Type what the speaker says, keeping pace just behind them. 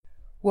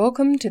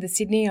Welcome to the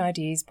Sydney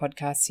Ideas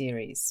podcast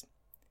series.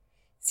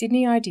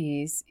 Sydney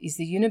Ideas is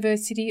the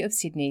University of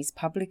Sydney's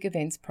public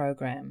events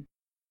program,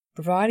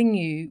 providing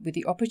you with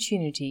the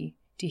opportunity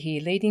to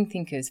hear leading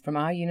thinkers from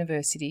our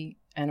university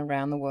and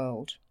around the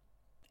world.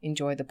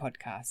 Enjoy the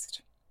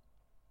podcast.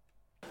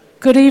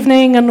 Good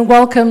evening and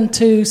welcome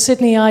to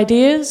Sydney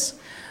Ideas.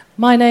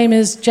 My name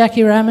is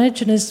Jackie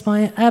Ramage and it's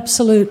my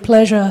absolute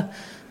pleasure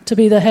to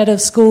be the head of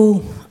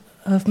School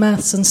of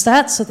Maths and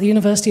Stats at the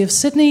University of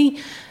Sydney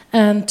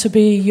and to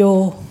be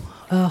your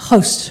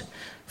host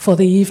for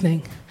the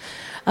evening.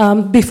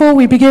 Before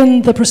we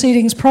begin the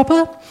proceedings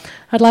proper,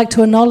 I'd like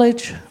to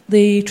acknowledge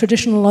the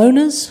traditional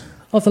owners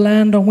of the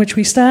land on which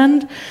we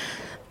stand,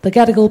 the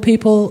Gadigal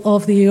people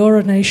of the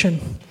Eora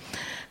Nation.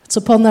 It's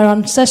upon their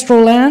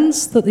ancestral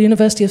lands that the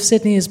University of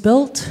Sydney is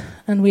built,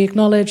 and we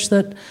acknowledge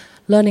that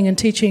learning and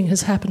teaching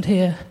has happened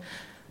here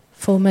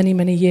for many,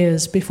 many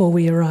years before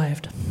we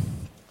arrived.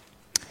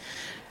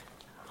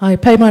 I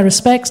pay my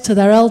respects to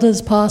their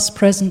elders, past,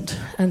 present,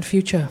 and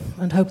future,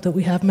 and hope that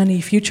we have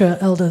many future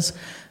elders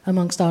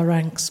amongst our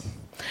ranks.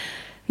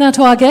 Now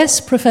to our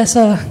guest,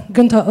 Professor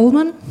Gunther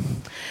Uhlmann.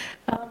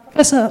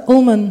 Professor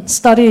Uhlmann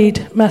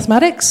studied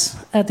mathematics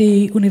at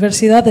the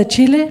Universidad de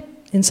Chile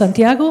in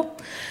Santiago,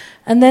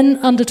 and then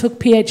undertook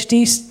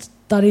PhD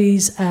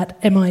studies at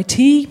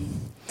MIT.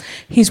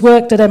 He's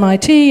worked at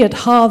MIT, at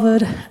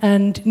Harvard,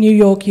 and New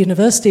York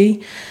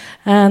University,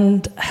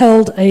 and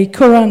held a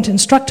Courant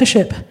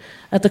instructorship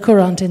at the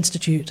Courant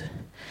Institute.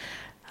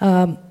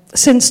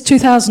 Since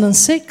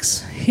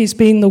 2006, he's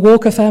been the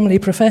Walker Family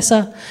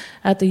Professor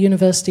at the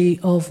University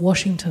of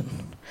Washington.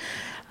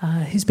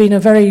 He's been a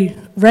very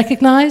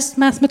recognized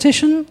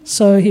mathematician,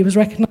 so he was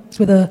recognized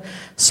with a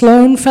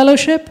Sloan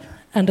Fellowship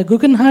and a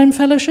Guggenheim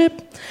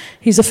Fellowship.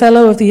 He's a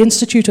Fellow of the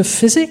Institute of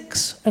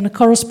Physics and a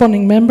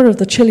corresponding member of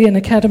the Chilean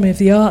Academy of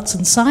the Arts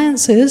and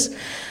Sciences,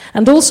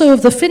 and also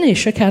of the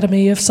Finnish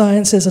Academy of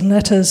Sciences and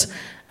Letters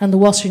and the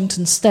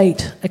Washington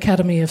State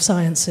Academy of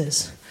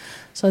Sciences.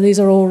 So these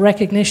are all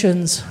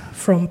recognitions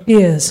from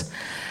peers.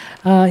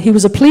 He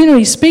was a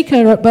plenary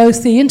speaker at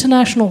both the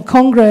International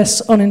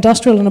Congress on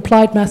Industrial and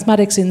Applied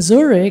Mathematics in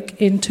Zurich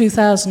in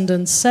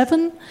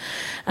 2007,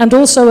 and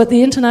also at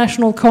the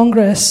International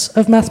Congress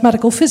of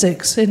Mathematical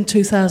Physics in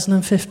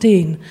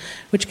 2015,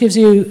 which gives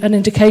you an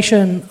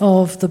indication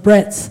of the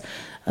breadth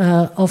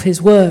of his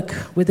work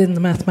within the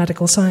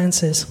mathematical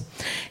sciences.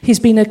 He's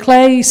been a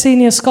Clay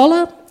Senior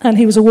Scholar, and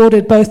he was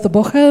awarded both the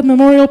Bocher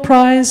Memorial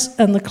Prize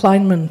and the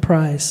Kleinman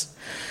Prize.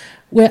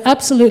 We're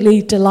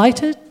absolutely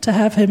delighted to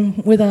have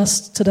him with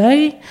us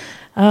today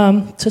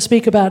to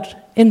speak about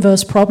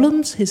inverse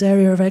problems, his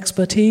area of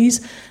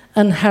expertise,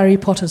 and Harry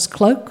Potter's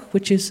cloak,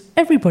 which is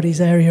everybody's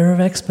area of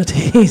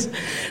expertise.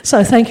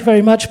 So thank you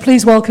very much.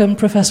 Please welcome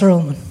Professor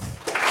Uhlmann.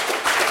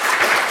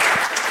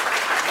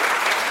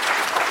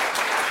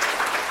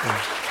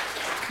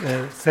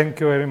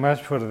 Thank you very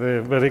much for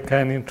the very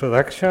kind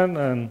introduction,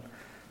 and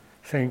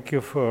thank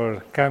you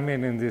for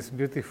coming in this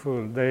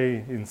beautiful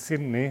day in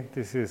Sydney.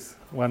 This is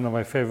one of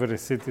my favorite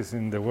cities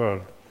in the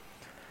world.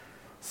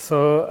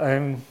 So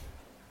I'm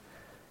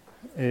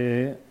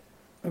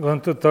going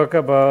to talk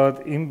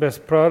about inverse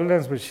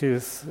problems, which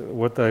is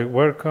what I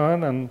work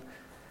on, and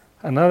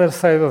another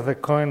side of the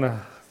coin of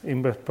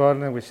inverse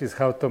problem, which is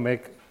how to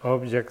make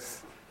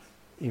objects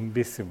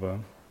invisible.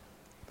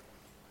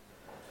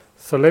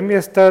 So let me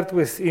start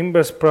with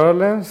inverse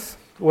problems.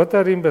 What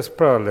are inverse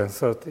problems?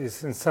 So it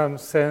is in some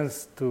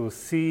sense to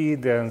see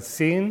the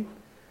unseen.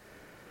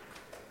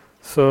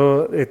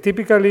 So a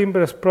typical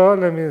inverse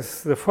problem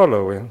is the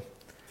following.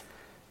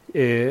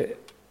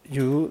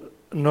 You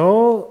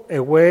know a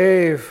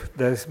wave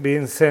that's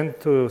being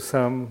sent to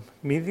some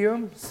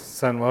medium,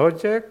 some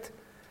object,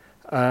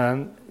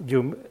 and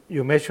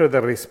you measure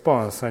the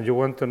response, and you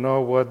want to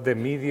know what the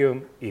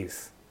medium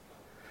is.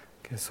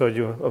 Okay, so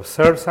you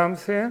observe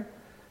something,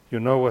 you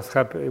know what's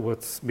happening,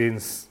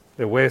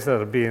 the waves that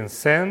are being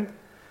sent,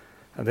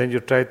 and then you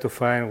try to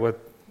find what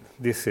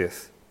this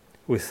is,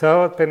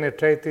 without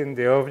penetrating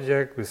the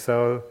object,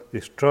 without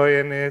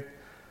destroying it,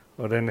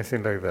 or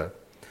anything like that.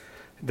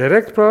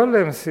 Direct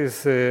problems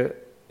is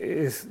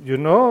you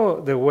know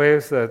the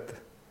waves that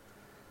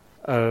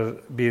are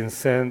being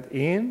sent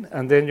in,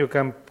 and then you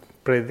can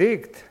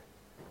predict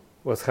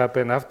what's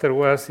happened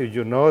afterwards if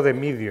you know the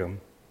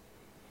medium.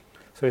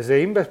 So it's the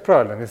inverse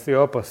problem, it's the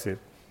opposite.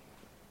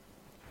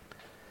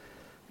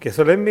 Okay,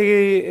 so let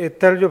me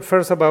tell you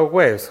first about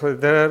waves. So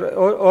there are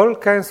all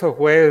kinds of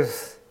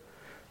waves.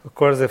 Of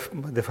course,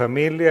 the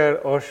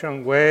familiar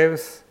ocean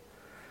waves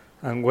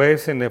and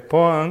waves in a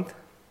pond.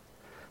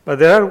 But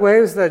there are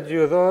waves that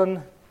you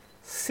don't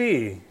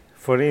see.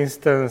 For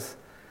instance,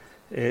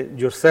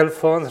 your cell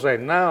phones right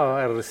now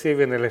are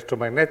receiving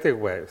electromagnetic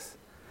waves.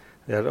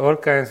 There are all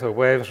kinds of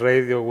waves,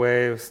 radio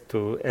waves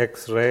to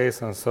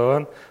X-rays and so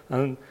on.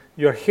 And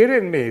you're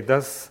hearing me.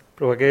 That's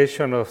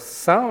propagation of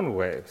sound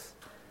waves.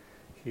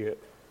 Here.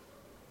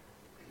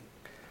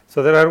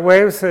 So there are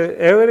waves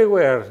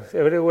everywhere.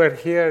 Everywhere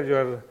here you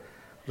are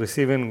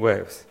receiving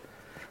waves.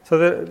 So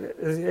So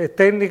a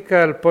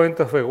technical point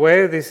of a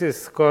wave, this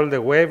is called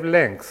the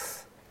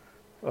wavelength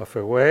of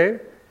a wave.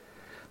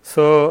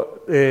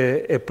 So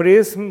a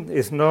prism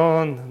is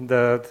known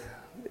that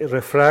it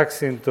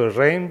refracts into a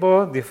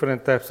rainbow,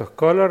 different types of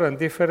color, and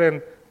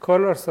different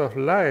colors of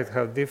light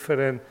have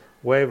different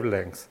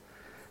wavelengths.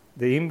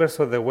 The inverse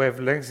of the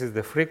wavelengths is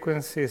the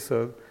frequency,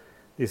 so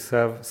these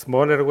have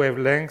smaller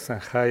wavelengths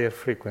and higher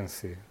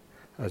frequency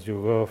as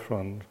you go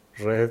from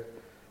red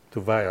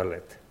to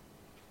violet.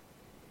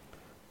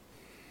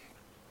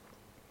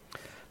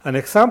 An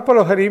example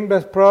of an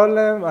inverse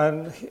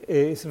problem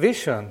is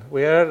vision.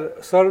 We are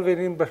solving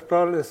inverse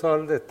problems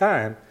all the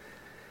time.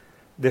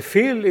 The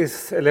field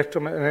is an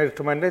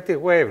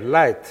electromagnetic wave,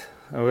 light.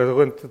 And we're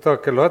going to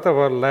talk a lot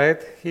about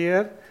light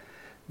here.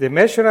 The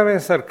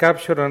measurements are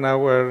captured on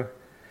our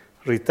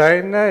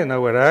retina in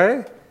our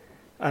eye.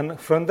 And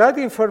from that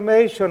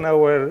information,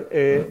 our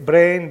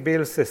brain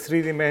builds a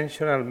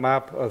three-dimensional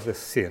map of the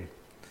scene.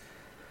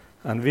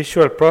 And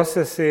visual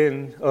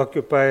processing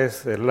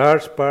occupies a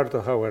large part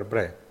of our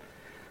brain.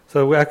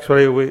 So one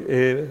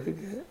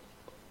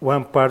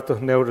part of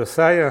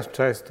neuroscience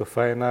tries to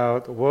find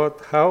out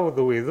how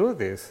do we do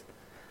this?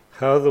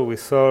 How do we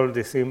solve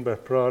this inverse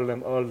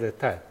problem all the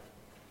time?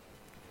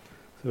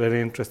 It's a very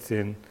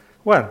interesting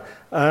one.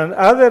 And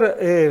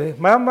other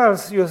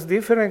mammals use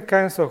different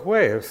kinds of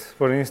waves.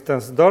 For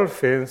instance,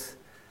 dolphins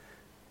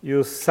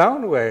use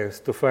sound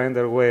waves to find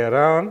their way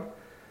around.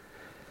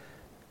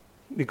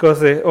 Because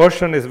the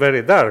ocean is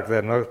very dark,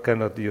 they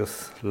cannot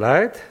use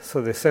light,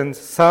 so they send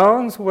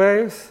sound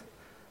waves,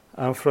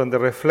 and from the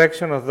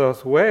reflection of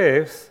those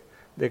waves,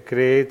 they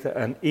create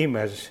an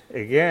image.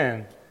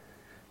 Again,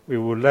 we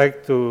would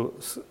like to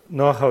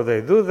know how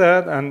they do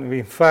that, and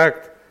in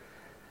fact,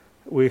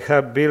 we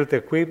have built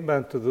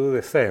equipment to do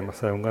the same,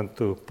 as I'm going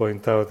to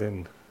point out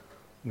in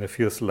a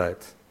few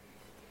slides.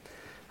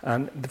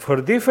 And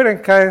for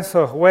different kinds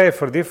of waves,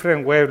 for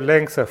different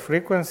wavelengths of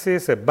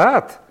frequencies, a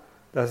bat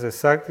does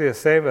exactly the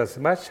same, as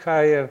much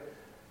higher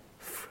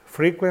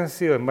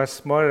frequency or much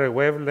smaller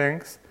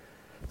wavelengths.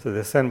 So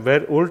they send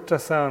very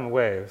ultrasound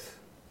waves.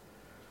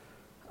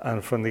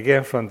 And from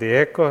the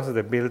echoes,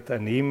 they build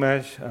an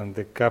image and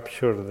they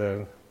capture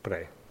their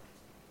prey.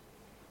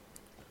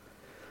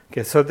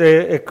 Okay, so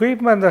the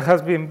equipment that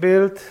has been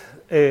built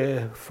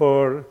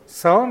for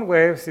sound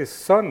waves is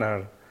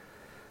sonar.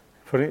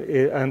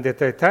 And the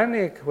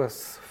Titanic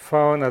was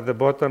found at the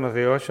bottom of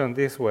the ocean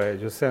this way.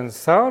 You send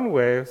sound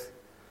waves,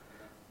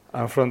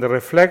 and from the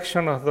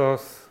reflection of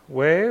those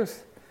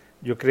waves,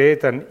 you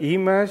create an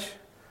image,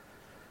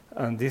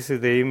 and this is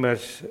the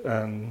image,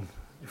 and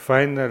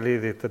finally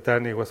the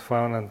Titanic was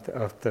found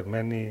after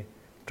many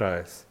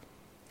tries.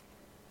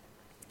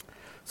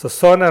 So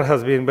sonar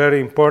has been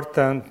very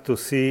important to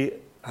see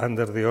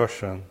under the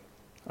ocean,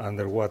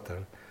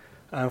 underwater.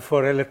 And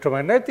for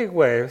electromagnetic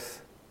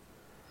waves,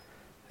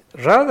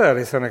 radar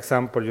is an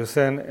example. You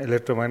send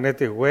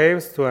electromagnetic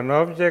waves to an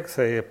object,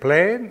 say a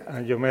plane,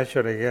 and you measure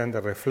again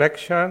the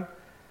reflection.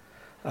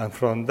 And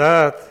from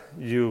that,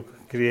 you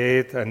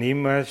create an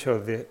image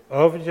of the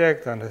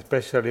object, and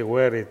especially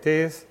where it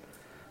is,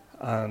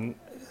 and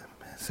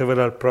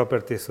several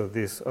properties of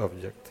this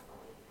object.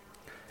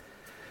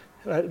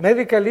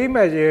 Medical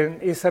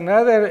imaging is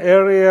another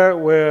area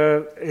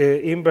where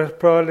inverse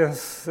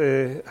problems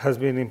has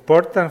been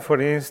important, for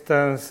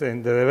instance,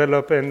 in the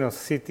development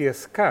of CT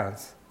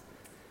scans.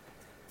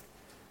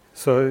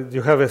 So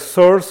you have a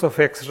source of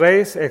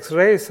X-rays.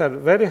 X-rays are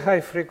very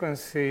high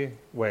frequency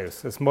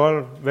waves,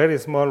 very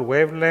small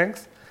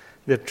wavelengths.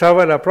 They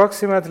travel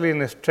approximately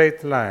in a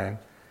straight line.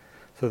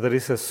 So there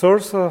is a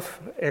source of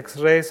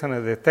X-rays and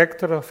a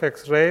detector of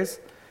X-rays.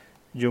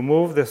 You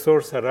move the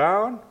source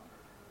around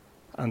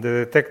and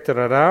the detector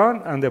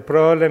around, and the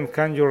problem,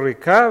 can you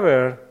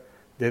recover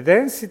the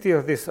density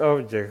of these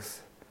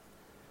objects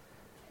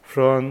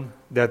from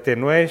the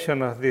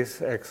attenuation of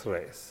these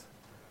X-rays?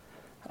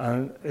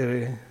 And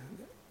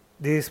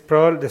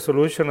the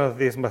solution of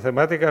this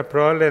mathematical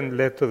problem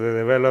led to the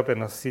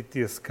development of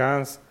CT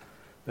scans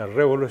that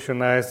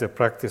revolutionized the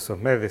practice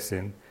of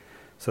medicine.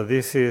 So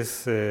this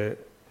is a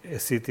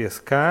CT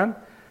scan,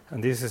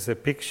 and this is a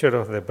picture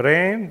of the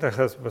brain that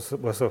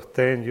was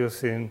obtained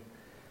using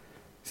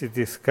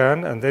CT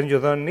scan, and then you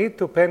don't need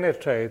to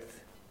penetrate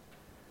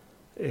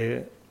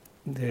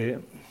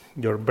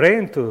your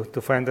brain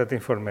to find that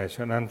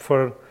information. And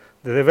for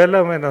the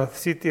development of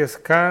CT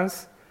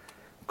scans,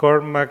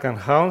 Cormack and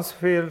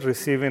Hounsfield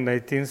received in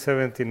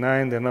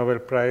 1979 the Nobel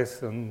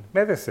Prize in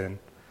Medicine.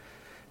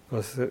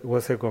 It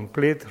was a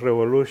complete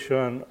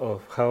revolution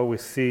of how we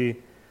see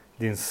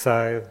the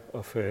inside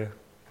of a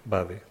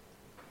body.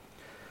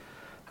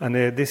 And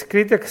a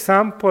discrete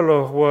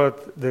example of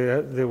what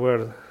they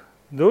were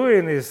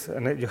doing is,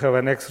 you have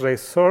an X-ray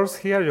source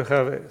here, you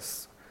have a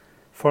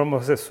form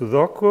of the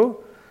Sudoku.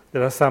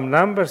 There are some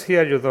numbers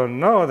here, you don't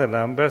know the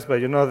numbers,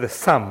 but you know the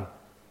sum.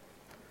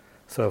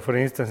 So for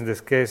instance, in this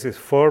case, it's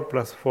 4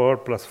 plus 4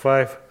 plus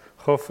 5,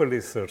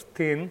 hopefully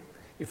 13,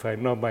 if I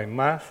know my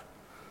math.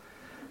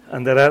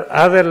 And there are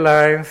other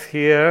lines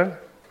here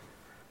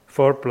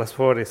 4 plus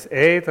 4 is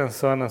 8, and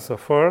so on and so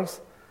forth.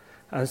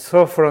 And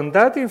so from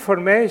that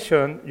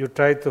information, you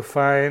try to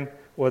find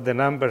what the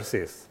numbers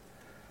is.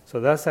 So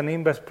that's an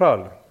inverse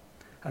problem.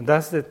 And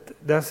that's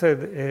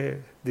a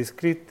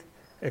discrete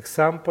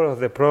example of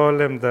the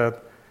problem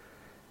that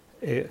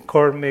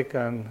Cormick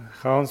and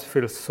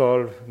Hounsfield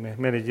solved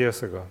many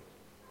years ago.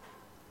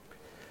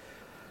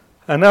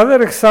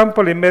 Another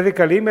example in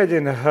medical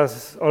imaging that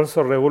has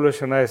also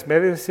revolutionized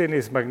medicine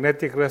is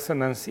magnetic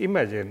resonance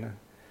imaging.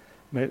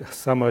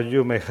 Some of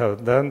you may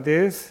have done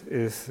this.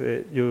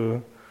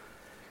 You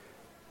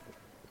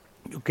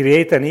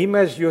create an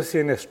image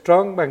using a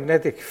strong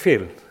magnetic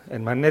field.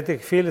 And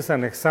magnetic field is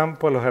an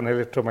example of an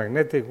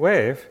electromagnetic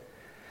wave.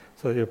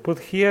 So you put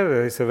here,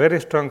 there is a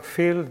very strong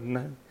field.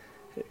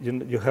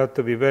 You have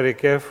to be very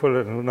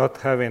careful in not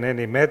having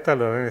any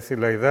metal or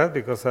anything like that,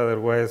 because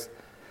otherwise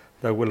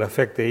that will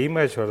affect the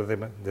image or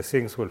the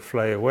things will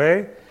fly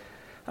away.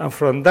 And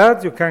from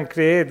that, you can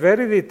create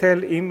very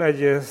detailed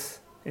images.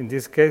 In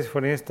this case,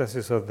 for instance,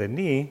 is of the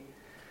knee.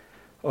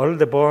 All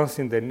the bones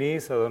in the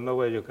knees, I don't know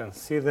where you can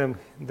see them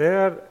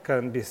there,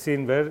 can be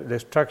seen the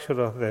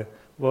structure of the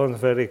bones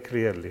very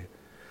clearly.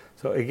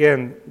 So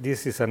again,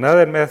 this is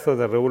another method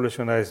that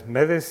revolutionized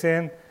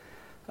medicine,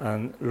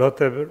 and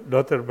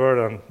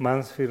Lauterbur and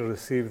Mansfield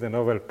received the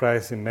Nobel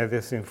Prize in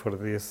Medicine for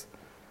this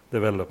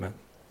development.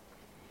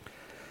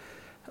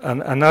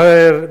 And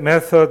another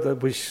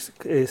method which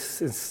is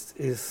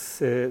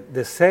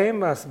the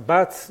same as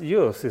bats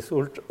use is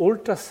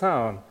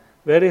ultrasound.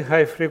 Very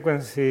high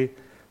frequency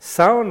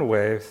sound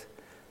waves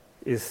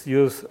is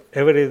used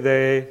every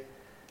day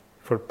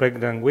for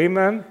pregnant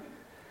women.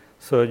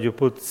 So you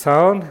put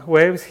sound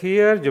waves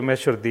here, you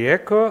measure the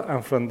echo,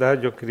 and from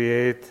that you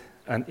create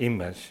an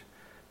image.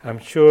 I'm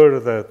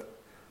sure that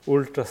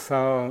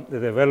ultrasound, the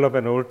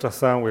development of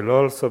ultrasound will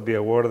also be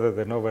awarded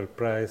the Nobel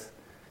Prize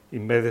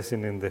in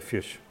medicine in the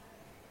future.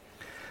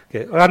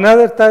 Okay.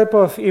 Another type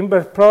of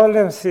inverse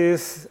problems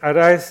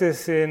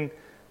arises in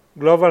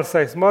global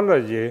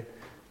seismology.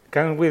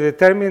 Can we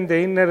determine the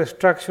inner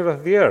structure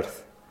of the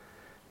Earth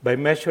by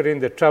measuring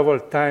the travel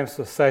times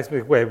of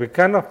seismic waves? We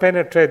cannot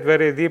penetrate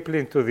very deeply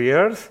into the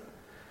Earth.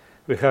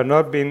 We have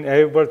not been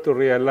able to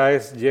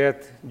realize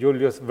yet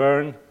Julius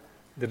Verne's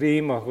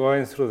dream of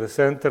going through the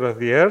center of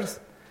the Earth.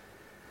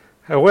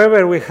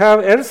 However, we have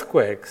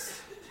earthquakes.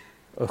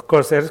 Of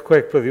course,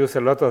 earthquakes produce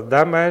a lot of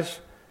damage,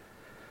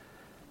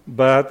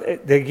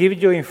 but they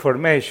give you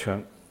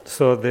information.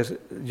 So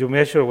you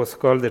measure what's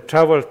called the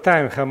travel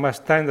time. How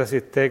much time does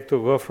it take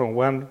to go from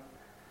one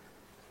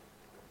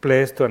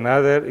place to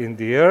another in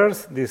the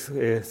Earth, these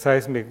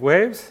seismic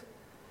waves.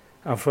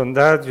 And from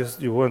that,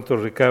 you want to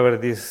recover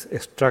this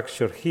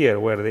structure here,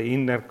 where the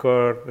inner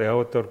core, the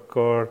outer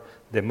core,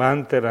 the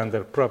mantle, and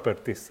their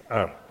properties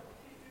are.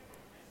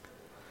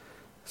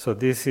 So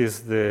this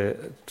is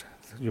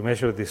you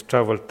measure this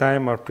travel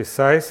time more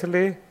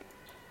precisely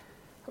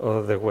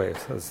of the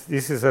waves. So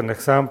this is an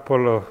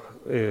example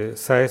of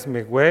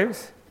seismic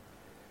waves.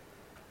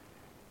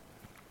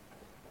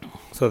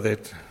 So they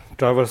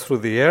travel through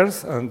the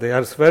Earth, and they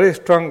are very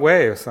strong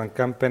waves and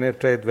can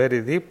penetrate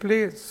very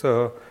deeply.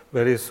 So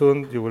very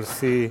soon you will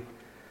see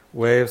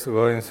waves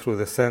going through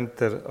the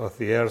center of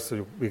the Earth.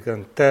 So we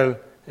can tell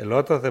a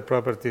lot of the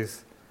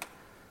properties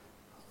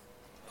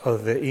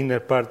of the inner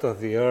part of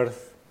the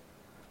Earth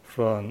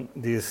from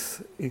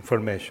this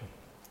information.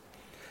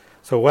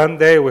 So one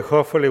day we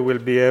hopefully will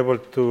be able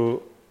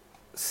to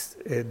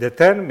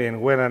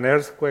determine when an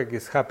earthquake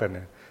is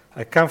happening.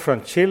 I come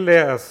from Chile,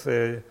 as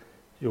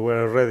you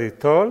were already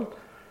told,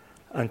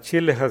 and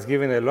Chile has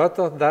given a lot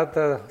of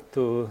data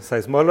to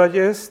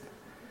seismologists.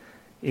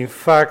 In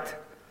fact,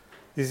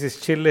 this is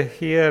Chile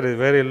here, a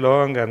very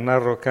long and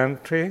narrow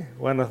country.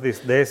 One of these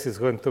days it's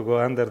going to go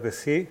under the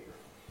sea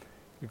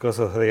because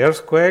of the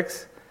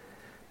earthquakes.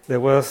 There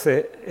was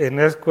an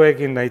earthquake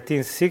in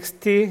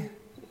 1960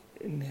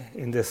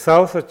 in the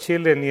south of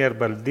Chile near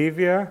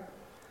Valdivia.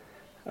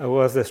 It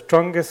was the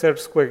strongest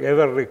earthquake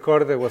ever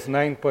recorded. It was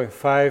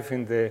 9.5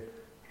 in the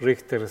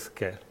Richter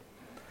scale.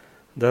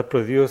 That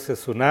produced a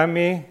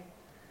tsunami,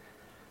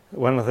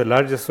 one of the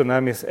largest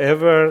tsunamis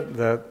ever,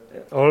 that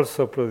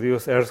also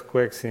produced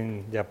earthquakes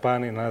in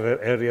Japan and other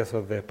areas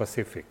of the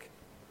Pacific.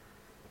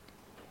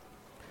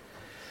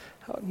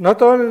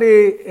 Not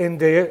only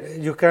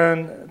you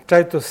can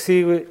try to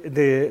see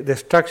the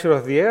structure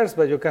of the Earth,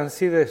 but you can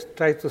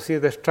try to see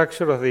the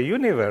structure of the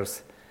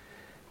universe.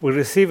 We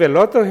receive a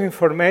lot of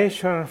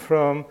information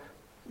from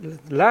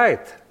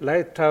light.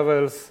 Light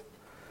travels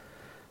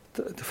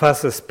at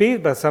fast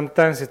speed, but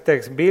sometimes it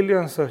takes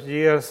billions of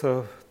years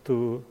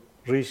to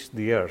reach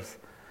the Earth.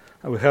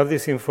 And we have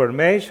this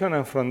information,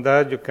 and from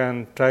that you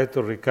can try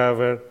to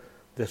recover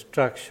the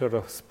structure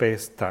of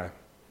space-time.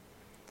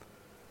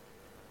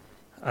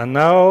 And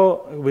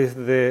now,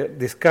 with the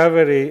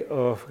discovery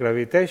of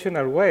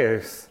gravitational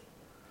waves,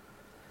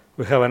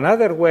 we have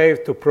another way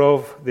to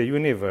probe the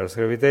universe.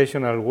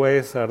 Gravitational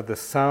waves are the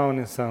sound,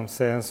 in some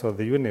sense, of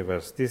the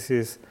universe. This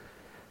is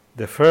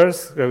the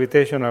first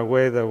gravitational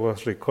wave that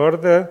was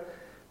recorded,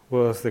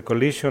 was the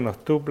collision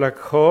of two black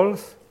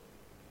holes.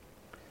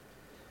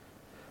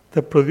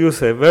 that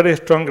produce a very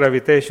strong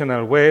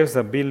gravitational waves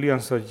that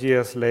billions of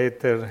years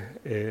later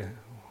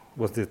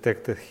was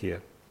detected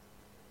here.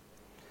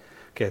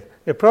 Okay.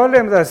 The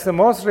problem that's the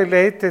most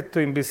related to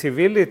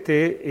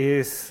invisibility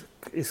is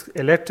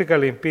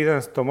electrical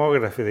impedance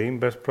tomography, the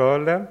inverse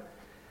problem.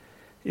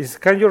 Is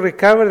can you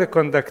recover the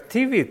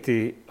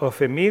conductivity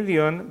of a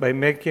medium by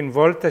making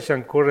voltage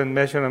and current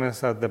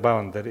measurements at the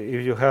boundary?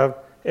 If you have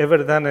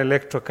ever done an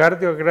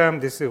electrocardiogram,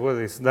 this is what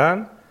is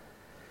done.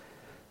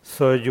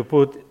 So you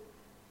put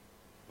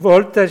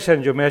voltage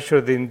and you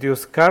measure the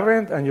induced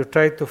current and you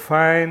try to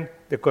find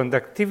the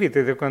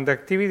conductivity. The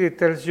conductivity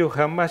tells you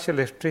how much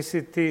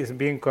electricity is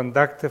being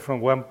conducted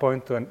from one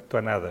point to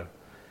another.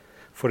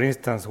 For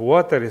instance,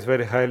 water is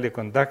very highly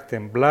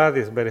conducting, blood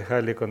is very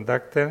highly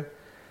conducting.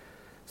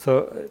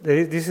 So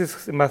this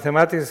is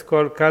mathematics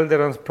called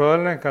Calderon's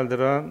problem.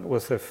 Calderon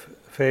was a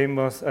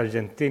famous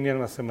Argentinian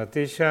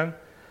mathematician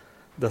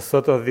that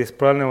thought of this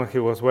problem when he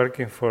was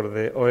working for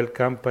the oil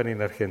company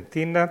in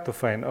Argentina to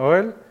find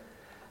oil,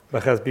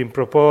 but has been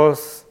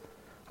proposed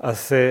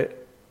as a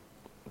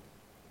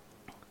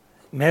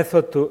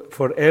method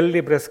for early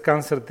breast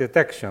cancer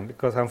detection,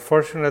 because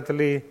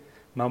unfortunately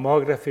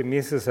mammography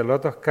misses a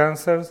lot of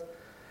cancers,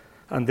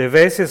 and the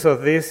basis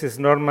of this is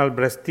normal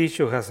breast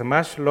tissue has a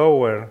much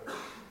lower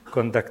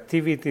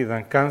conductivity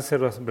than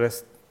cancerous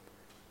breast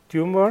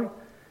tumor,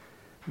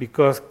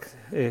 because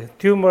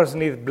tumors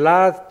need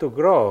blood to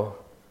grow,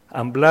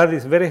 and blood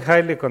is very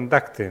highly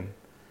conducting.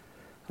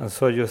 And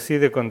so you see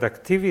the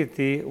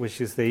conductivity,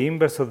 which is the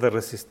inverse of the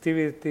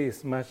resistivity,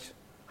 is much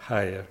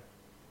higher.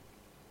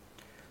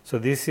 So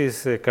this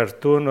is a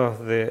cartoon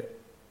of a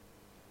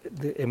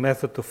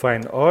method to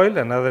find oil,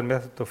 another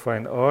method to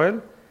find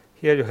oil.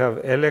 Here you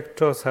have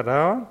electrodes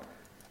around.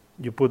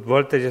 You put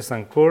voltages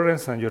and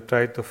currents, and you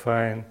try to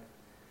find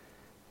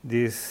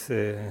this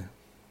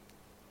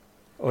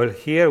oil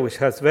here, which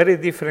has very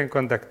different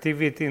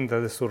conductivity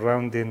than the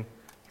surrounding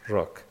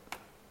rock.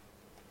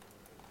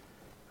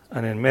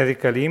 And in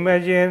medical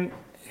imaging,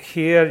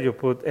 here you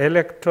put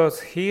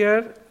electrodes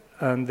here,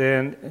 and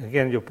then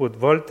again you put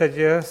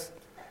voltages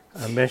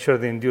and measure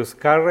the induced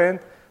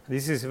current.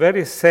 This is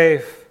very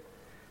safe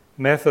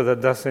method that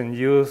doesn't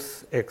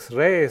use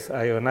X-rays,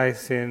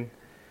 ionizing,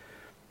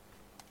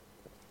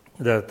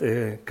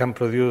 that can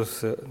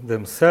produce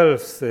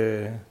themselves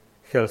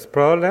health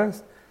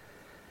problems.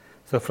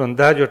 So from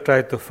that you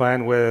try to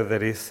find whether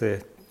there is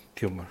a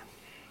tumor.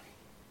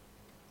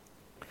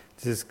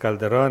 This is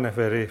Calderon, a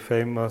very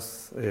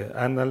famous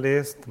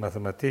analyst,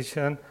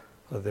 mathematician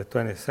of the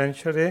 20th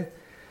century.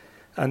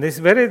 And it's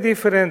very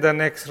different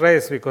than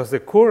X-rays because the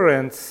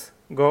currents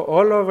go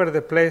all over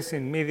the place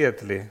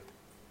immediately.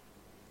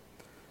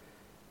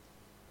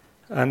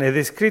 And a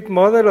discrete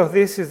model of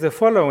this is the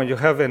following. You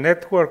have a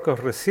network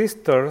of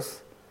resistors,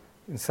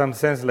 in some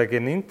sense like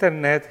an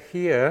internet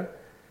here,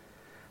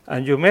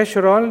 and you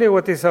measure only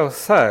what is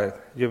outside.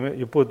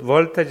 You put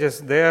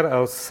voltages there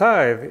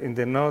outside, in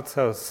the nodes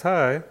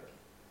outside,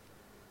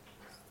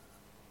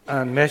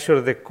 and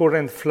measure the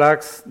current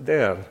flux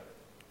there.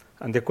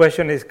 And the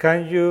question is,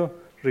 can you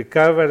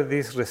recover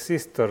these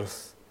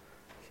resistors,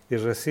 the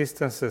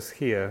resistances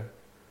here,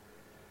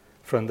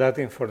 from that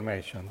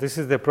information? This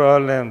is the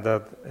problem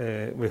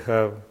that we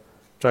have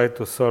tried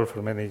to solve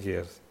for many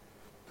years.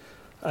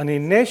 And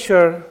in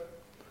nature,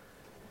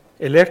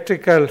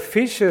 electrical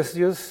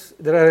fishes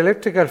there are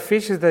electrical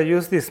fishes that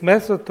use this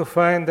method to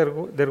find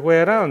their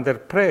way around, their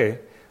prey,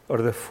 or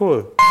the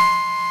food.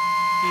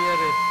 Here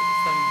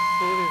some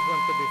food is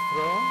going to be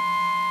thrown,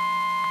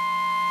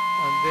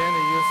 and then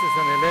it uses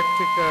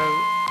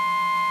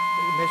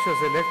it measures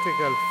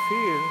electrical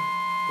field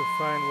to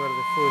find where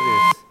the food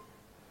is.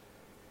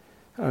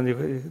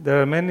 And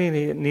there are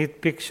many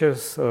neat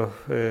pictures of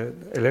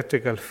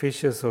electrical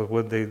fishes of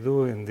what they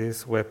do in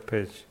this web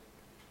page.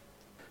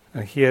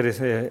 And here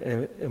is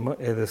a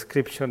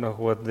description of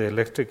what the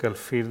electrical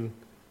field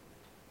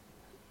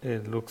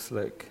looks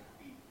like.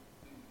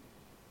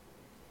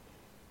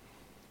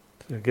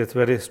 It gets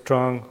very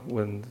strong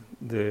when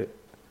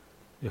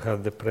you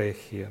have the prey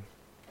here.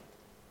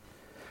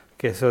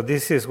 Okay, so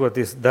this is what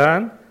is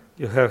done.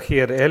 You have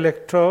here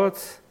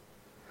electrodes,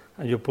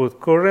 and you put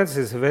currents.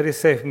 It's a very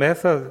safe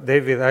method.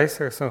 David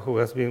Isaacson, who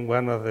has been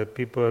one of the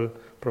people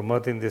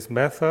promoting this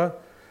method,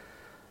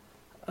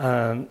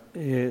 and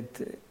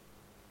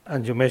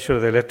you measure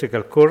the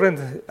electrical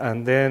current,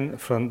 and then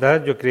from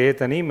that you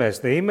create an image.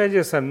 The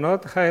images are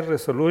not high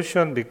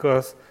resolution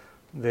because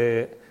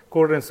the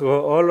currents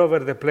go all over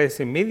the place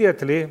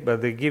immediately, but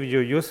they give you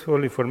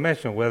useful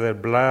information, whether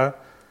blood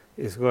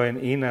is going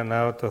in and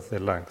out of the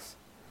lungs.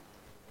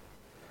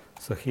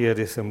 So here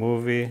is a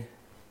movie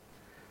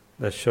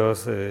that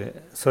shows,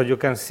 so you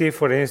can see,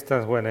 for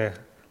instance, when a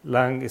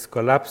lung is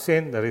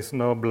collapsing, there is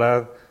no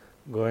blood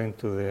going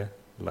to the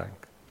lung.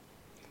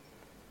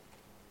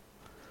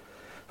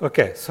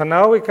 Okay, so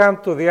now we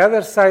come to the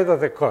other side of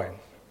the coin.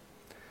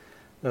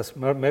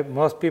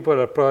 Most people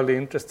are probably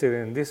interested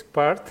in this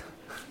part.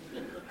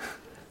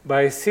 But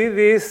I see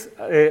this,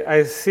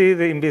 I see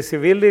the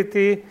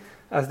invisibility,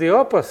 as the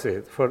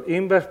opposite. For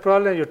inverse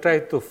problem, you try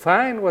to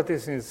find what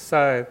is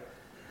inside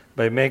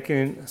by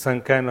making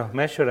some kind of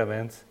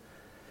measurements.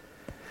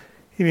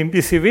 In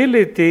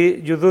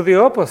invisibility, you do the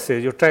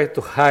opposite. You try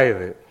to hide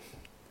it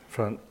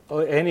from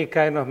any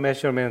kind of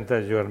measurement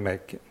that you are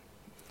making.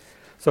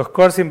 So, of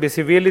course,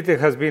 invisibility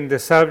has been the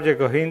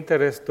subject of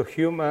interest to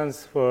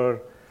humans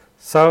for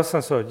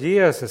thousands of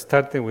years,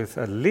 starting with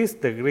at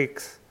least the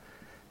Greeks,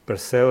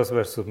 Perseus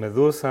versus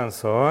Medusa, and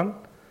so on.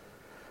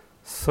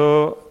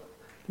 So,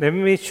 let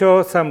me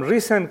show some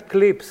recent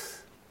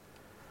clips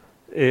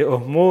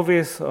of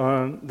movies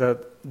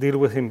that deal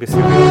with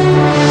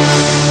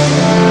invisibility.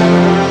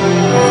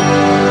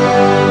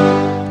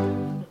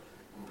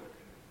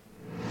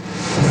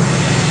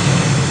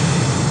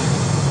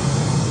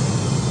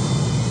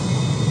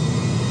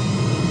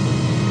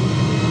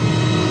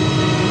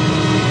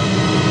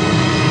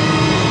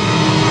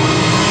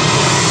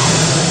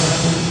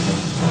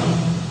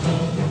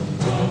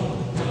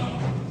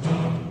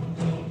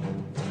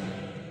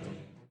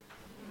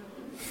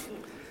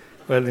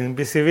 Well,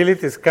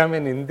 invisibility is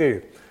coming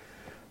indeed.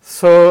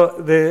 So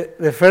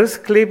the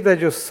first clip that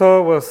you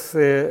saw was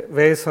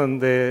based on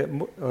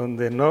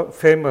the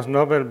famous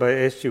novel by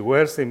H.G.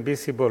 Wells,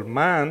 Invisible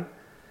Man.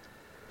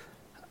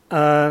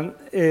 And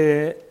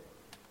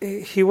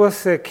he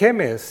was a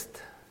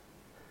chemist,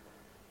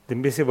 the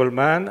Invisible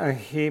Man, and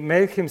he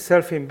made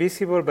himself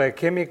invisible by a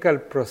chemical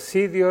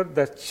procedure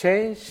that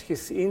changed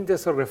his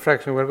index of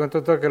refraction. We're going to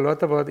talk a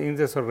lot about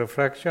index of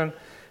refraction,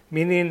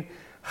 meaning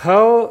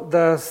how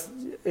does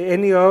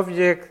any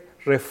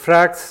object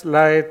refracts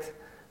light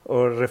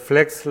or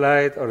reflects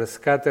light or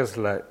scatters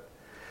light.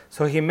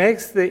 So he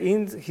makes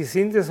his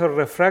index of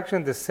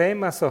refraction the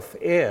same as of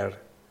air.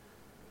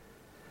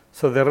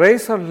 So the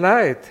rays of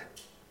light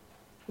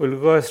will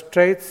go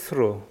straight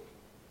through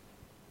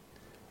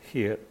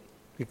here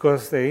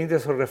because the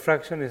index of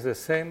refraction is the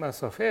same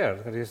as of air.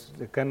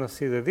 You cannot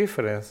see the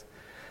difference.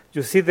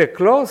 You see the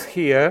clothes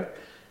here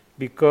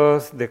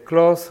because the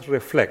clothes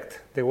reflect.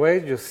 The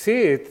way you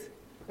see it,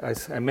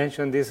 as I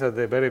mentioned this at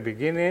the very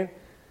beginning,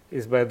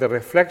 is by the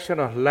reflection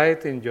of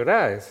light in your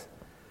eyes.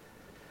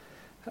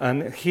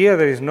 And here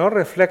there is no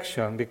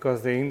reflection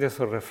because the index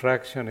of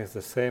refraction is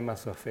the same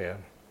as of air.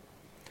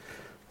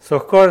 So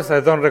of course I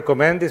don't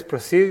recommend this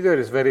procedure,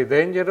 it's very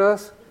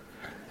dangerous.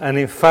 And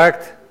in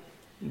fact,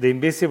 the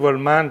Invisible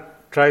Man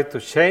tried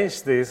to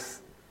change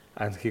this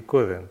and he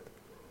couldn't.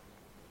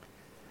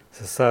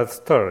 It's a sad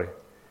story.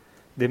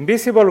 The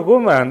Invisible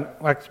Woman,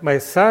 my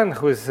son,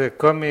 who is a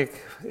comic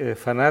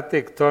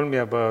fanatic, told me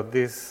about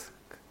this.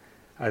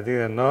 I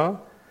didn't know.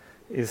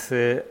 Is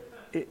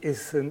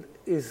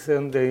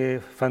on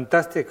the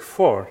Fantastic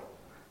Four,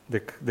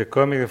 the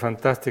comic The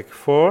Fantastic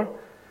Four.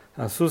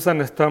 And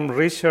Susan Storm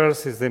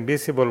Richards is the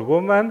Invisible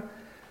Woman.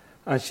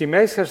 And she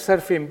makes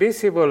herself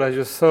invisible, as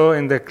you saw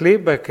in the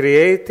clip, by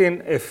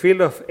creating a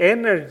field of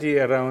energy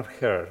around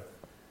her.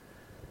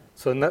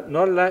 So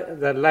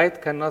the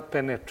light cannot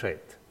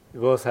penetrate. It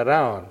goes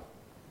around,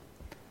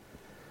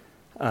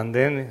 and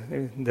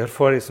then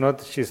therefore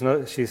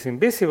she's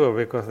invisible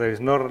because there is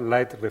no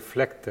light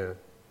reflected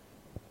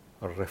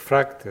or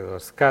refracted or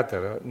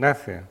scattered or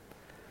nothing.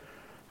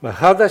 But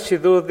how does she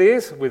do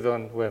this?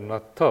 We're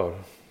not told.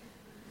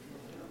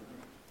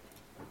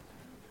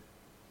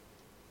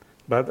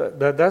 But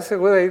that's a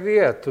good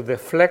idea, to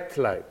deflect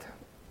light.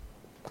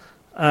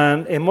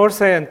 And a more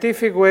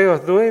scientific way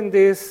of doing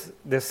this,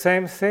 the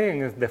same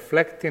thing is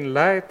deflecting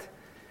light,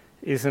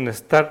 is in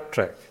Star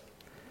Trek.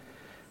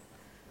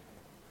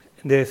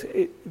 This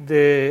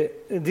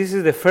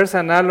is the first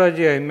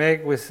analogy I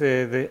make with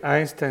the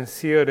Einstein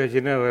theory of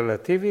general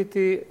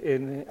relativity.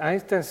 In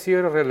Einstein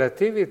theory of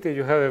relativity,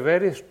 you have a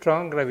very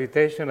strong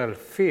gravitational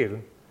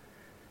field.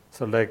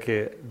 So like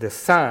the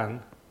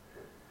sun,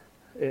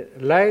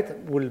 light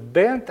will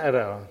bend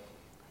around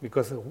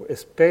because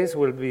space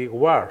will be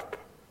warped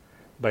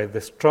by the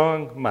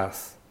strong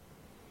mass.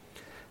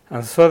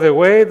 And so the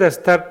way that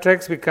Star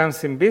Trek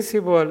becomes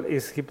invisible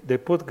is they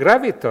put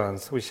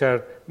gravitons, which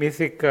are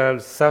mythical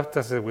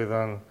substances, we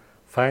don't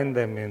find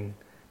them in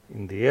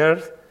the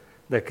Earth,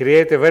 that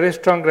create a very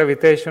strong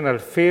gravitational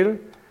field,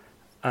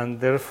 and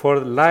therefore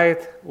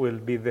light will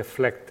be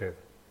deflected.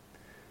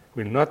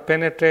 Will not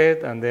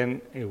penetrate, and then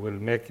it will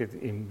make it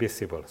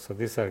invisible. So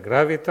these are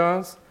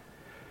gravitons,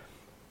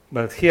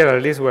 but here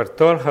at least we're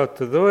told how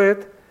to do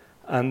it,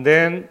 and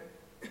then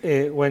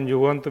when you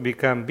want to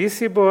become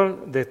visible,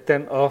 they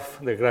turn off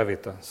the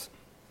gravitons.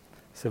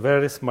 It's a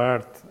very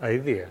smart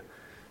idea.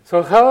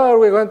 So how are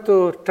we going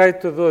to try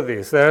to do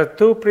this? There are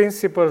two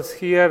principles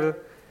here.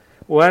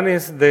 One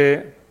is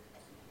the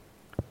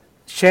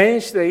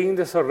change the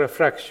index of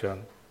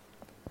refraction,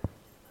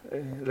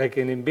 like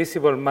an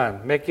Invisible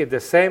Man, make it the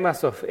same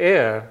as of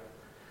air.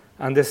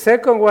 And the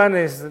second one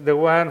is the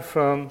one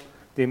from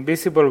the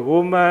Invisible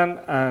Woman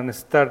and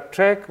Star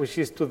Trek, which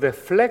is to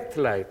deflect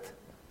light.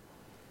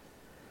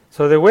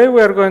 So the way we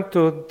are going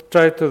to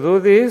try to do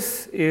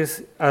this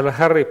is a la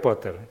Harry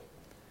Potter.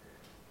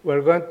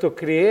 We're going to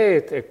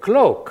create a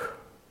cloak.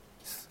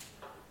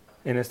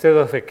 and instead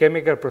of a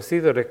chemical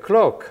procedure, a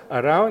cloak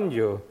around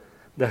you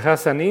that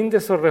has an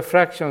index of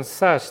refraction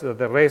such that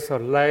the rays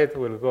of light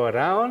will go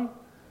around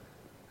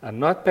and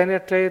not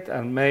penetrate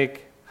and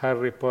make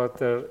Harry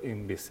Potter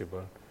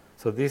invisible.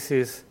 So this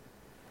is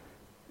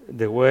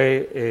the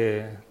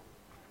way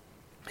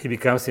he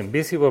becomes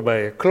invisible, by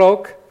a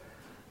cloak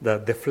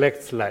that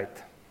deflects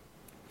light.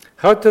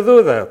 How to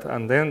do that?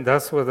 And then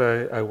that's what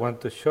I want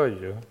to show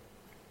you.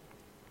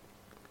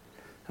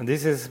 And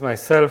this is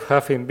myself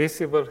half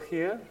invisible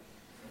here.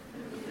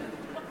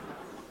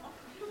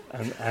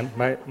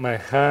 and my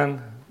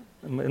hand,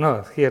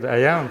 no, here I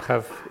am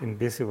half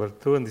invisible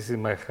too, and this is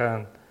my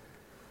hand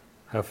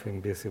half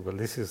invisible.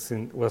 This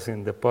was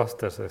in the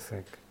posters, I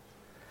think.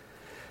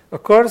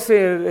 Of course,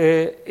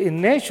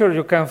 in nature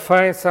you can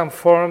find some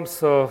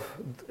forms of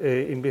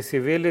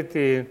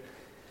invisibility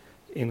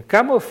in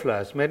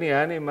camouflage. Many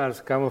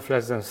animals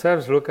camouflage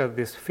themselves. Look at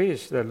this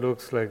fish that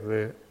looks like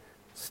the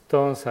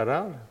stones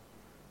around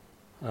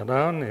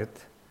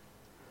it.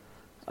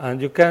 And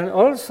you can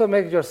also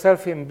make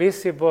yourself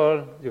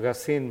invisible. You have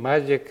seen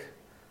magic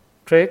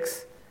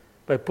tricks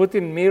by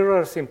putting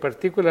mirrors in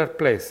particular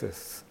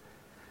places.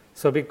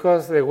 So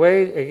because the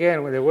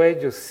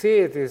way you see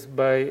it is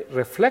by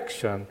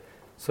reflection,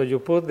 so you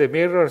put the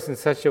mirrors in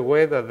such a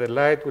way that the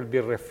light will be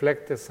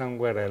reflected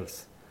somewhere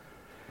else.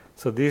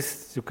 So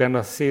this, you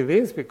cannot see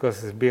this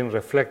because it's being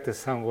reflected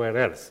somewhere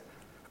else.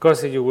 Of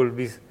course, if you will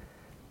be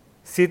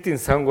sitting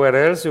somewhere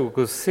else, you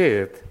could see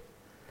it.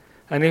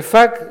 And in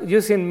fact,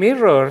 using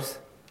mirrors,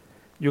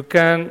 you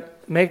can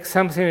make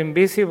something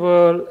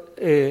invisible,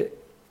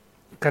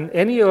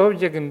 any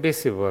object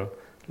invisible.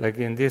 Like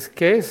in this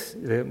case,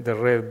 the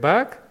red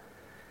bag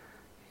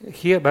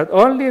here, but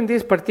only in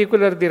this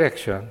particular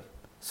direction.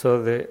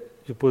 So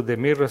you put the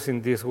mirrors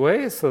in this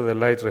way, so the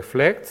light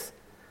reflects,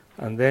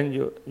 and then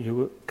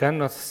you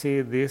cannot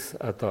see this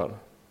at all.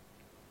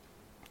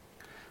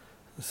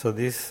 So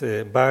this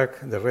bag,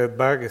 the red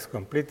bag, is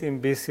completely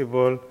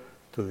invisible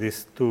to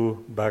these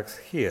two bags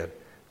here,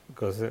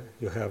 because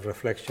you have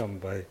reflection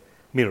by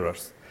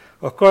mirrors.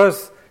 Of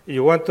course,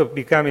 you want to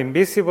become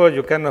invisible,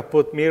 you cannot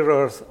put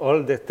mirrors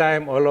all the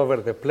time, all over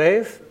the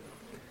place.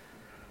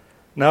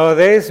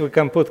 Nowadays, we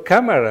can put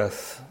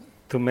cameras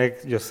to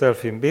make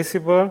yourself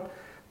invisible,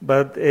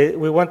 but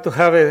we want to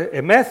have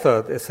a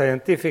method, a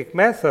scientific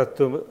method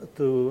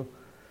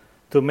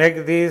to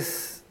make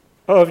this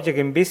object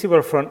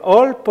invisible from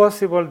all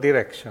possible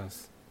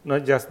directions,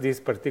 not just this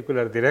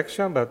particular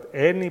direction, but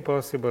any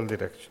possible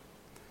direction.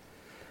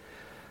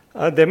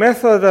 The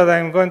method that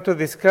I'm going to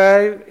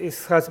describe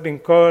has been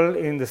called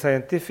in the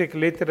scientific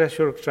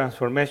literature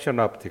transformation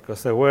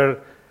optics. There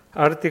were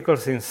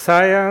articles in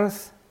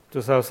Science,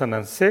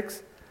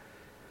 2006,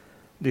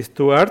 these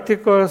two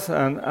articles,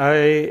 and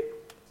I,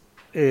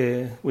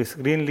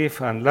 with Greenleaf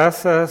and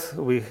Lassas,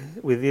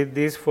 we did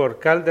this for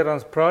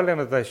Calderon's problem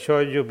that I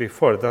showed you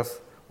before.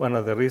 That's one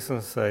of the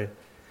reasons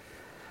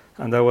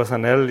and that was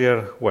an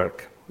earlier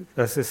work.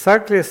 That's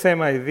exactly the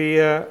same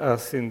idea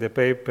as in the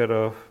paper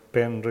of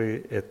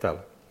Penry et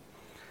al.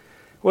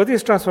 What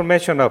is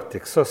transformation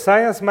optics? So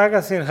Science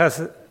magazine has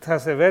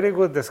a very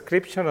good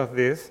description of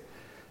this.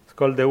 It's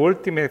called the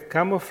ultimate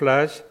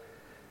camouflage.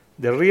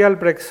 The real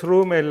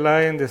breakthrough may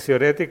lie in the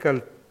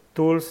theoretical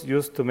tools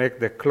used to make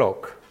the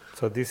cloak.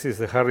 So this is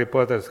the Harry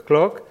Potter's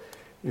cloak.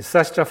 In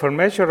such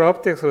transformation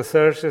optics,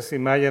 researchers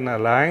imagine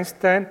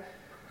Einstein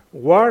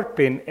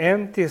warping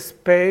empty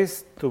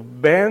space to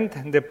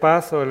bend the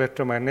path of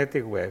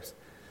electromagnetic waves.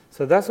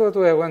 So that's what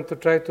we want to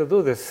try to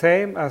do, the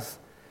same as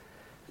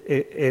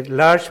a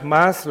large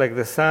mass like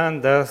the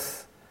sun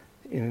does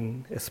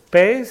in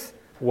space,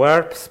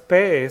 warp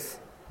space,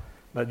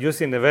 but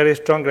using a very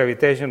strong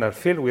gravitational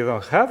field. We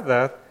don't have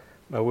that,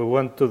 but we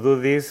want to do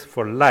this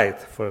for light,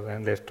 for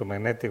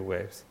electromagnetic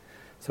waves.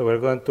 So we're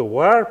going to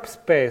warp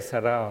space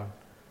around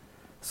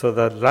so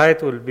that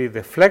light will be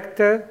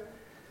deflected.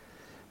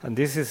 And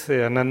this is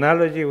an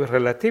analogy with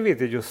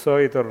relativity. You saw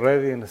it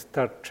already in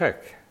Star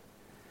Trek.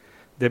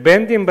 The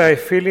bending by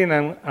filling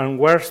and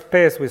warp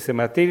space with a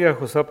material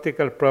whose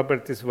optical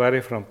properties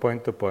vary from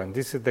point to point.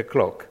 This is the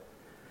cloak.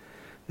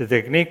 The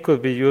technique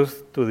could be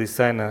used to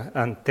design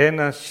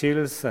antennas,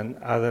 shields, and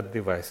other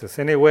devices.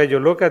 Anyway, you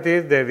look at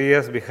it, the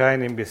ideas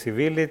behind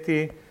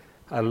invisibility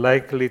are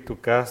likely to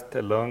cast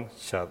a long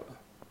shadow.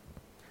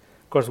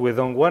 Of course, we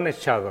don't want a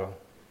shadow,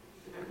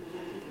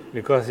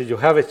 because if you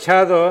have a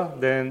shadow,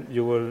 then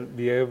you will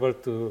be able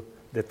to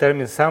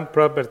determine some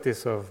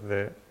properties of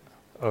the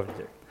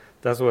object.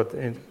 That's what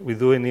we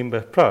do in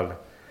inverse problem.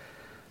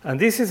 And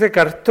this is a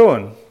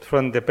cartoon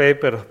from the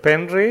paper of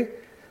Penry.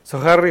 So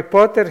Harry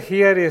Potter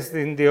here is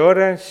in the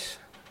orange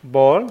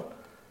ball.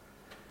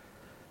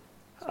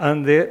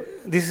 And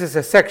this is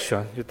a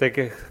section. You take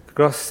a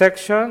cross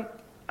section,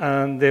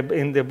 and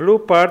in the blue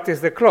part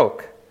is the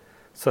cloak.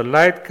 So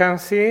light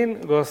comes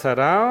in, goes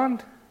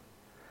around,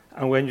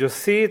 and when you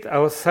see it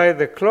outside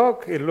the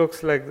cloak, it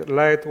looks like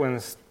light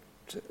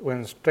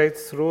went straight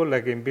through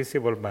like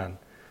invisible man.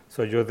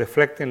 So you're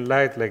deflecting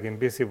light like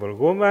invisible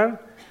woman,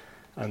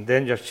 And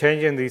then you're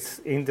changing this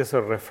index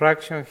of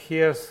refraction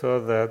here so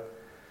that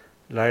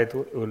light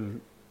will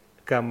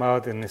come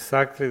out in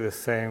exactly the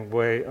same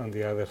way on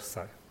the other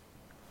side.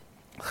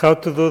 How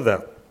to do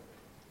that?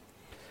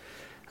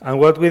 And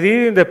what we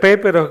did in the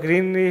paper of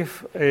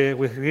Greenleaf,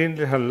 with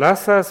Greenleaf and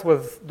Lazarus,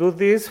 was do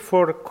this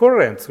for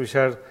currents, which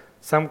are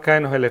some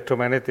kind of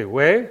electromagnetic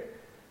wave.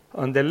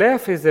 On the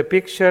left is the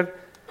picture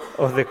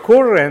of the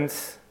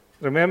currents.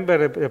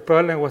 Remember, the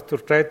problem was to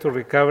try to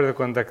recover the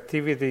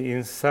conductivity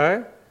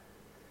inside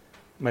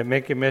by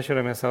making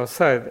measurements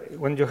outside.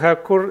 When you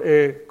have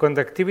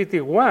conductivity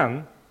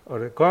 1,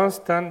 or a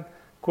constant,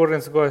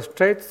 currents go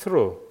straight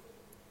through,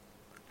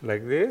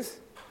 like this.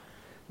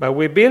 But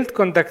we built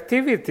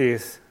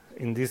conductivities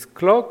in this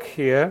cloak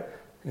here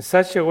in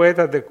such a way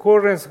that the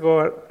currents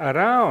go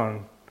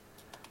around.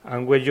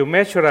 And when you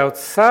measure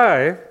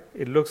outside,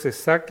 it looks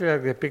exactly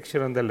like the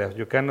picture on the left.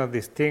 You cannot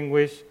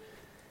distinguish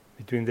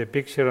between the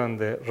picture on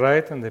the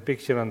right and the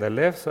picture on the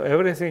left. So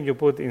everything you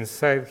put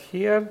inside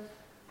here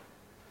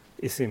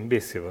is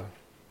invisible.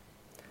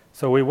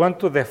 So we want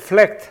to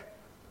deflect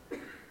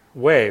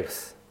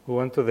waves. We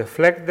want to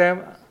deflect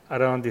them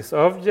around this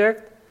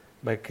object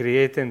by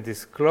creating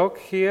this cloak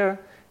here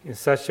in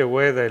such a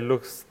way that it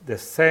looks the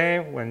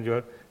same. When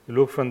you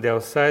look from the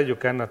outside, you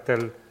cannot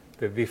tell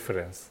the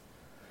difference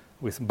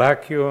with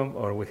vacuum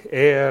or with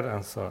air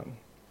and so on.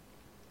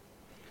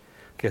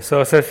 Okay,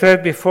 so as I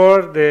said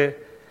before, the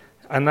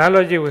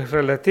analogy with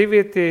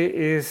relativity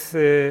is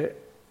a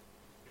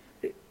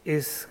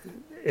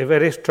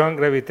very strong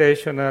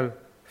gravitational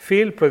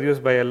field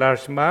produced by a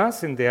large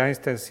mass in the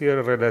Einstein theory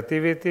of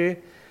relativity.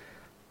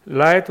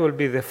 Light will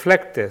be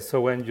deflected,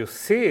 so when you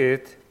see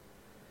it,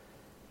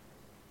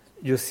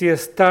 you see a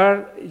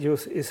star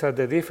is at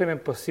a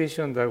different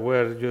position than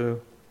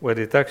where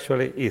it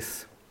actually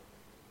is.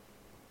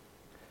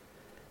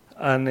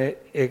 And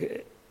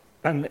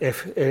an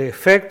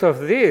effect of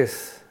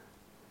this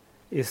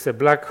is a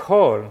black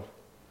hole.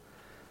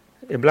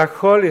 A black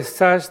hole is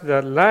such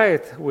that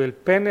light will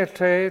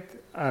penetrate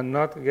and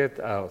not get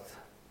out.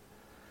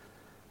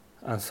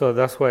 And so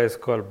that's why it's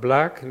called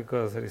black,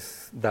 because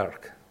it's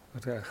dark.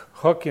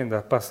 Hawking,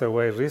 that passed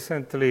away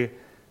recently,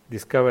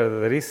 discovered that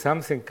there is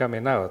something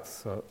coming out.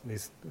 So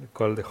this is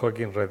called the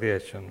Hawking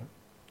radiation.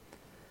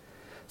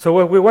 So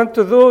what we want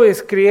to do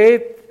is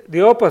create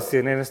the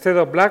opposite, and instead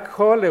of black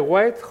hole, a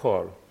white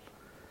hole,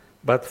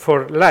 but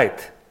for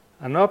light,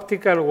 an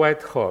optical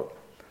white hole.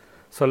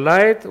 So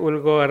light will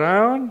go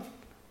around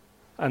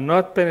and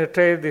not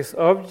penetrate these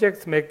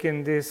objects,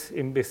 making this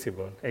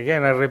invisible.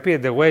 Again, I repeat,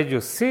 the way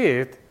you see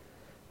it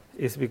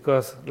is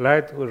because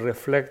light will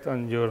reflect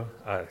on your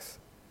eyes.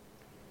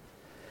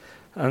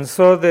 And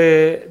so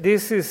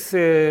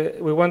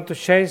we want to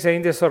change the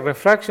index of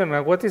refraction.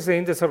 Now, what is the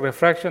index of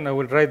refraction? I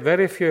will write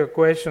very few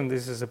equations.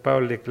 This is a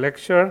public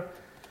lecture.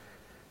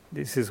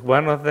 This is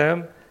one of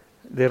them.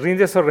 The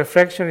index of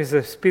refraction is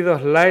the speed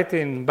of light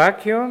in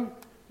vacuum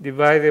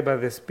divided by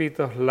the speed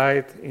of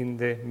light in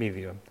the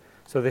medium.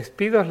 So the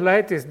speed of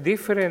light is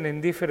different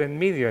in different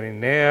medium.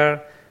 In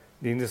air,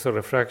 the index of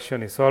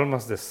refraction is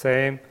almost the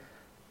same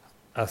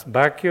as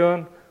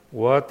vacuum.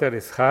 Water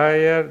is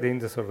higher, the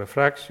index of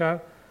refraction.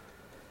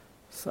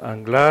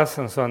 And glass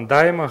and so on.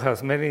 Diamond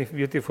has many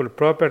beautiful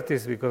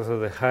properties because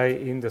of the high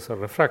index of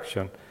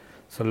refraction.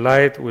 So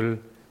light will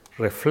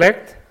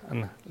reflect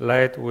and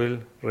light will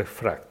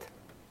refract.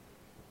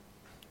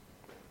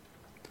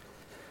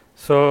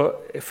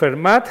 So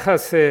Fermat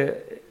has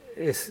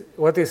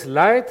what is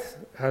light?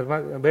 Has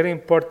a very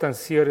important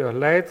theory of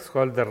light. It's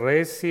called the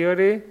rays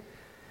theory.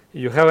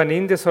 You have an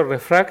index of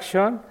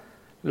refraction.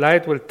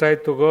 Light will try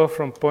to go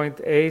from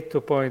point A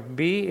to point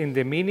B in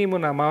the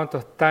minimum amount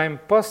of time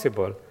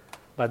possible.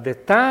 But the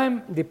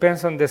time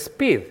depends on the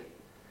speed.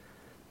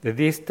 The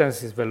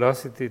distance is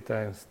velocity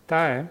times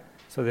time.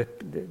 So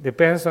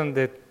depends on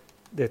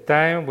the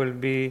time will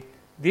be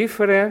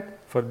different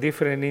for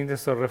different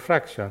index of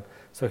refraction.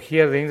 So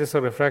here the index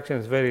of refraction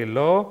is very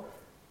low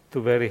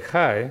to very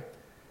high.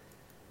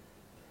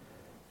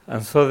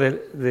 And so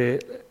the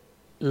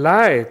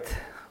light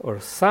or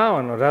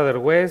sound or other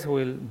waves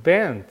will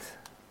bend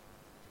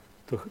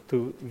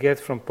to get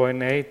from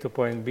point A to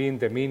point B in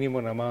the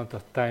minimum amount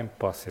of time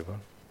possible.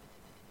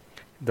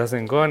 It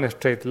doesn't go in a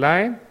straight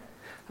line.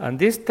 And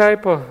this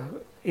type of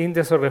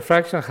index of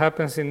refraction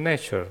happens in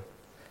nature.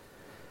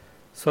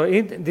 So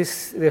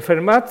the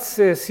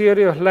Fermat's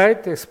theory of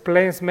light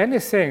explains many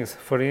things.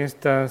 For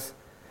instance,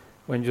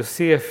 when you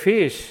see a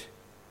fish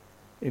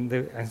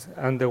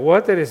and the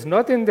water is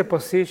not in the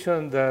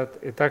position that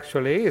it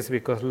actually is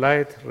because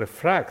light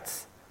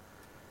refracts.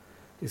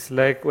 It's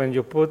like when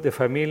you put the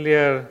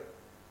familiar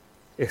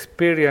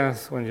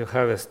experience when you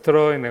have a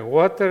straw in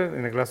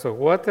a glass of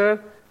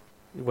water.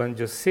 When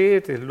you see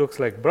it, it looks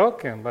like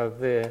broken, but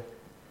the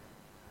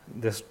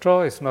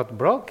straw is not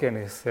broken.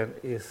 It's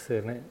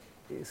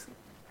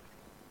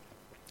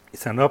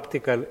an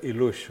optical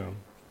illusion.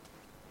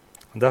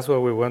 And that's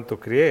what we want to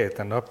create,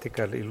 an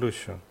optical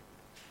illusion.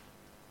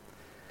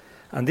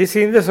 And this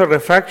index of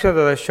refraction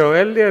that I showed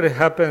earlier, it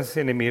happens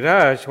in a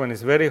mirage when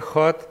it's very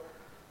hot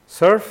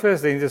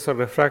surface, the index of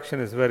refraction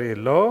is very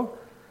low.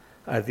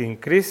 It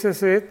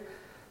increases it.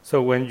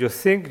 So when you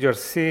think you're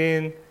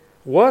seeing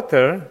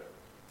water,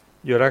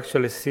 you're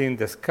actually seeing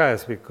the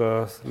skies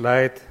because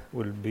light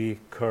will be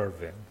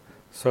curving.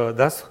 So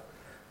that's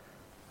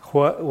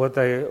what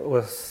I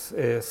was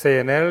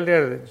saying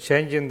earlier,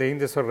 changing the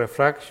index of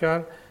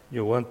refraction.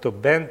 You want to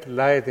bend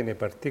light in a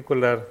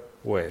particular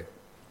way.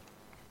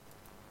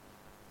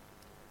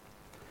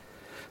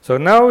 So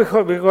now we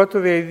go to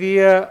the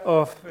idea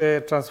of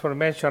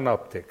transformation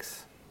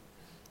optics.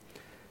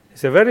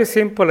 It's a very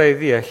simple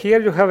idea.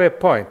 Here you have a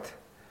point.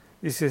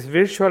 This is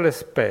virtual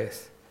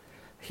space.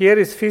 Here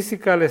is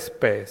physical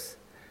space.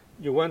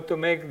 You want to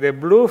make the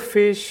blue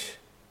fish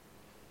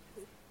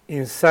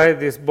inside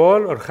this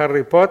ball, or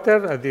Harry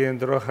Potter, I didn't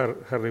draw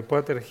Harry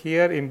Potter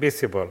here,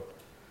 invisible.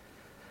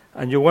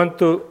 And you want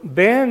to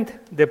bend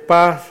the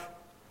path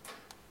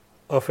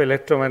of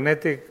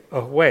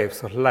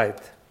waves, of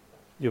light.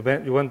 You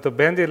want to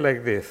bend it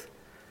like this.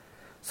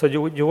 So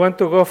you want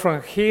to go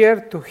from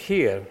here to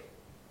here.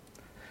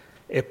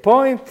 A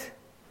point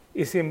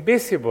is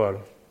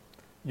invisible.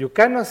 You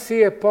cannot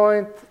see a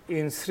point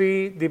in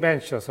 3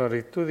 dimensions or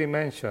in 2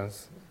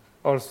 dimensions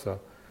also.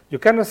 You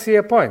cannot see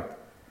a point.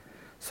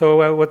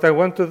 So what I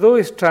want to do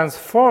is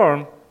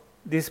transform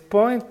this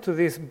point to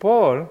this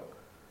ball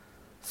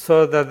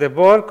so that the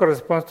ball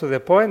corresponds to the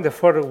point.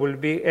 Therefore, it will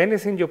be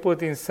anything you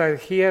put inside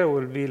here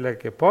will be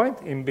like a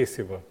point,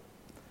 invisible.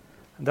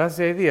 That's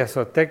the idea.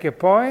 So take a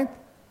point,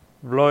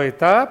 blow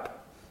it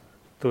up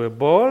to a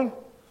ball,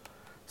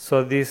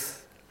 so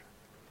these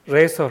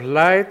rays of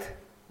light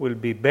will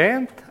be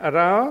bent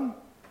around,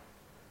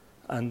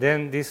 and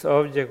then this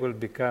object will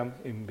become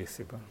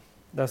invisible.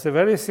 That's a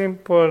very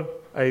simple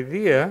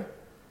idea.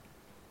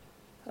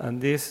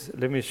 And this,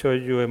 let me show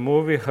you a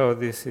movie how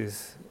this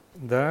is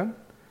done.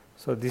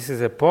 So this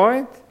is a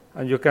point,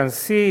 and you can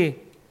see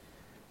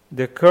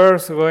the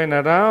curves going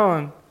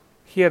around.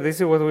 Here,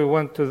 this is what we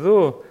want to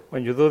do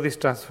when you do this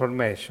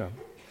transformation.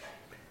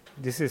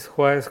 This is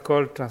why it's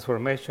called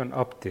transformation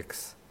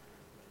optics.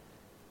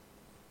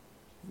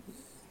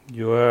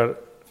 You are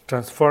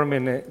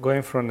transforming,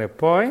 going from a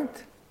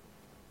point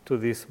to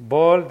this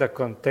ball that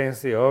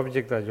contains the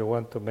object that you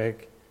want to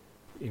make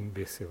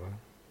invisible.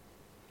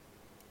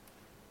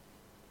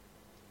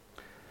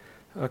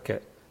 Okay,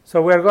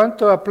 so we are going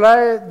to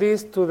apply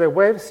this to the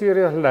wave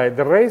theory of light.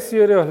 The ray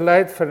theory of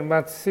light,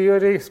 Fermat's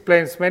theory,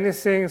 explains many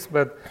things,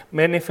 but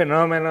many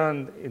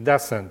phenomena it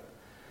doesn't.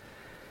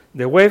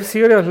 The wave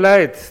theory of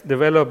light,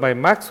 developed by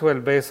Maxwell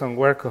based on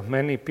work of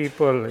many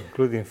people,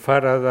 including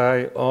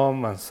Faraday,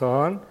 Ohm, and so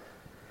on,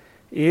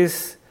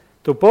 is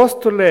to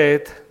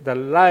postulate that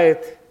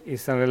light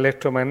is an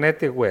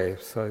electromagnetic wave.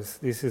 So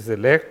this is the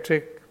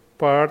electric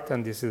part,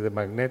 and this is the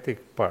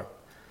magnetic part.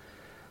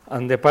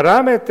 And the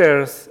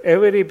parameters,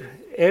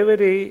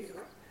 every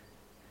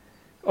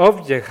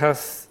object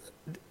has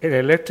an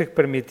electric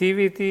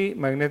permittivity,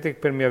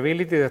 magnetic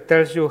permeability that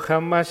tells you how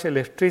much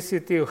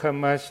electricity or how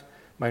much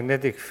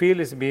magnetic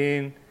field is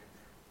being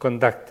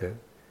conducted.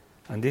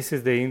 And this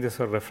is the index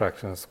of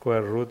refraction,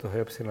 square root of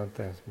epsilon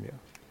times mu.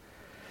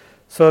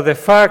 So the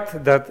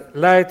fact that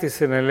light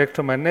is an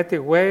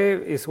electromagnetic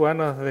wave is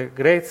one of the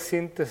great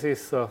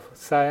syntheses of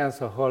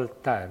science of all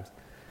times.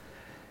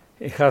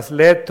 It has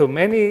led to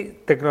many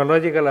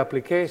technological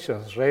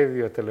applications,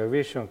 radio,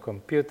 television,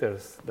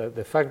 computers,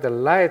 the fact that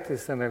light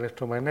is an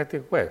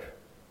electromagnetic wave.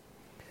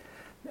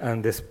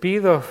 And the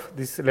speed of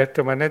this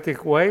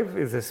electromagnetic wave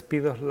is the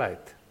speed of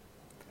light.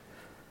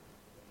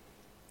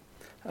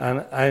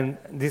 And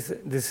this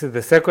is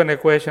the second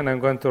equation I'm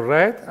going to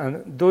write.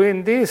 And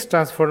doing this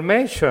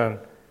transformation,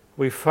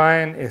 we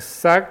find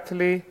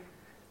exactly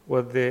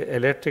what the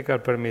electrical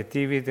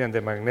permittivity and the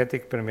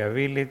magnetic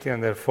permeability,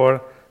 and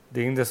therefore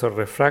the index of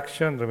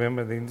refraction.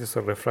 Remember, the index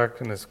of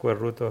refraction is square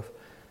root of.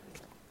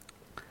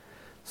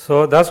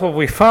 So that's what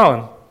we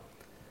found.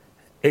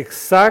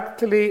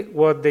 Exactly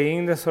what the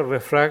index of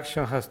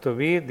refraction has to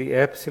be, the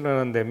epsilon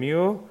and the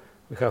mu.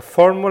 We have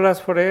formulas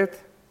for it.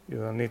 You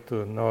don't need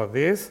to know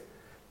this.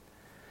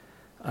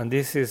 And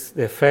this is,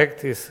 the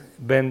effect is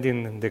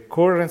bending the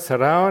currents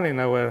around in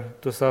our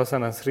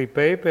 2003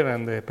 paper,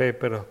 and the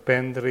paper of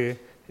Pendry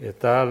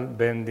et al.,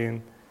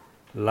 bending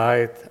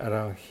light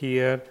around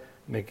here,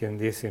 making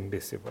this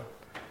invisible.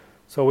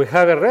 So we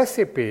have a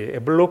recipe,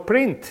 a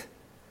blueprint.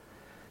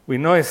 We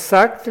know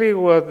exactly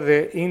what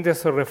the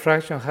index of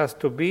refraction has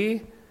to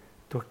be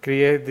to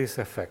create this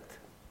effect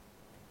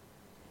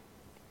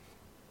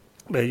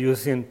by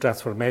using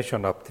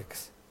transformation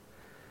optics.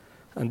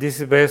 And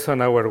this is based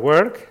on our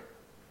work.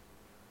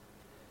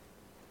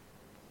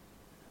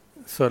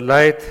 So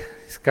light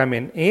is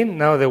coming in.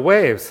 Now the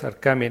waves are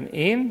coming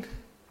in,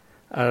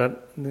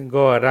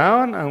 go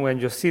around, and when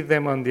you see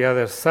them on the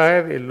other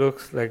side, it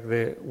looks like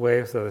the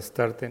waves that are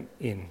starting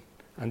in.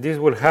 And this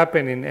will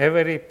happen in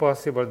every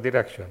possible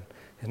direction.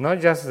 It's not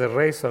just the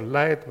rays of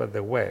light, but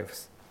the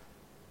waves.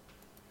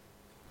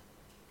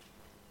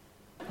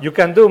 You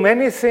can do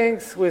many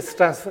things with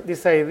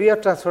this idea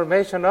of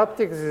transformation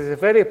optics. Is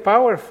very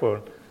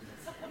powerful.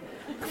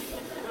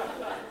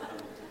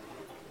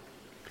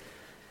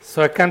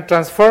 So I can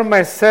transform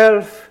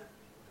myself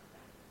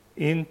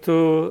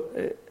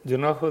into, do you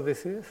know who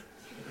this is?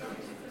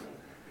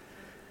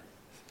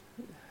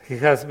 He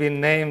has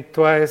been named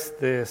twice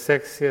the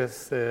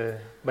sexiest,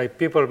 by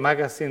People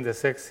magazine, the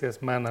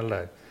sexiest man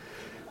alive.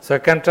 So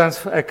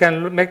I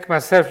can make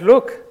myself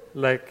look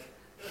like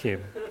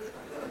him.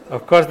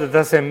 Of course, that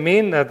doesn't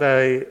mean that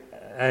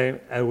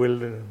I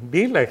will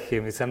be like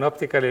him. It's an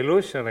optical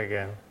illusion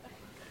again.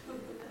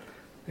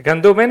 I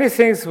can do many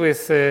things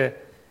with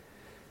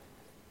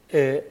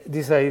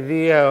this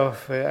idea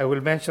of, I will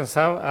mention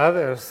some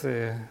others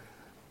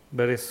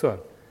very soon.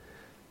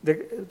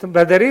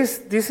 But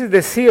this is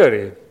the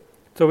theory.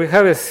 So we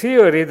have a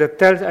theory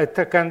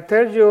that can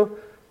tell you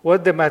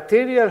what the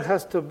material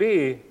has to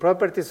be,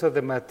 properties of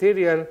the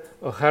material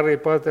of Harry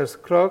Potter's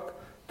cloak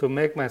to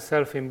make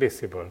myself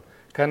invisible.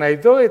 Can I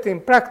do it in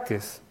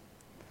practice?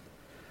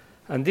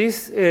 And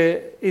this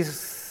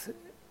is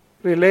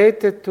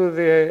related to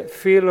the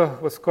field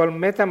of what's called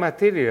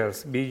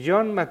metamaterials,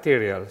 beyond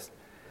materials.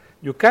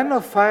 You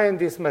cannot find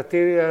these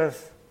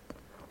materials,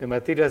 the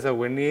materials that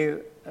we need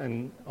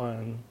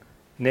on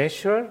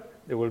nature.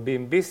 They will be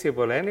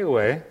invisible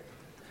anyway.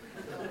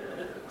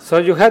 So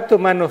you had to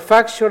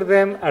manufacture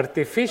them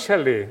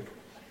artificially.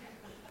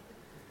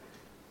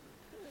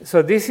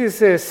 So this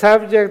is a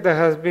subject that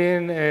has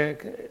been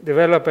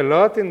developed a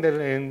lot in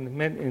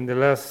the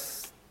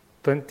last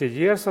 20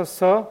 years or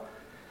so.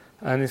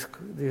 And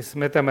these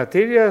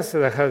metamaterials,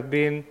 there have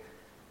been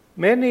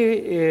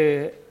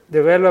many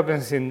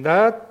developments in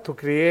that to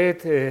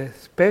create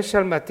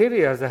special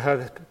materials that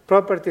have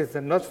properties that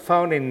are not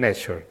found in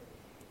nature.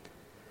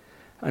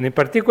 And in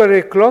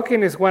particular,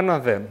 cloaking is one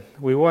of them.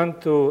 We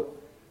want to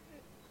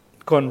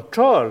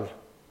control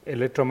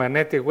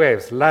electromagnetic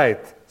waves,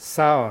 light,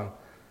 sound,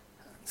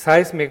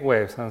 seismic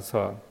waves, and so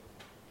on.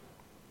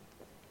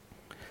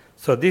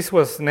 So this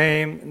was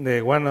named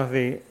one of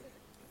the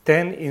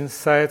 10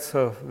 insights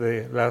of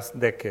the last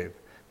decade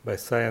by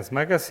Science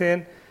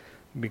magazine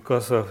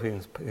because of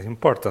its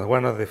importance.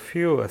 One of the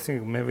few, I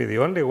think maybe the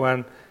only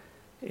one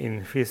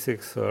in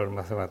physics or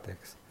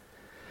mathematics.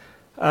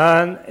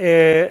 And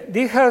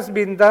this has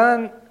been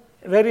done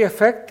very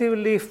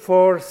effectively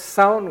for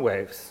sound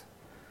waves.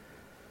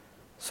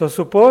 So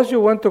suppose you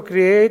want to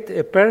create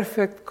a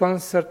perfect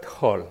concert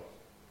hall.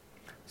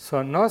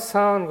 So no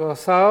sound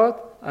goes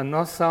out and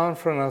no sound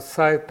from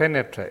outside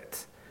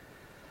penetrates.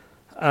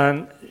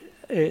 And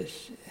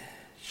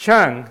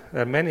Shang,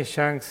 there are many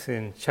Shangs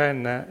in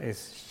China,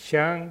 is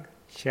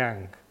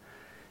Shang.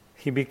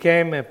 He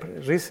became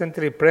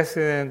recently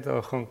president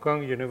of Hong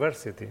Kong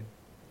University.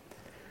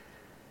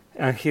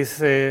 And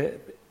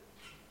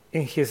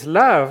in his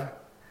lab,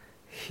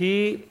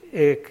 he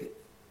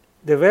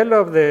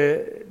developed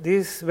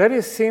this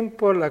very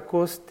simple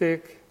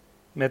acoustic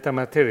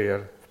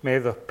metamaterial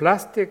made of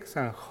plastics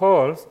and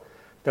holes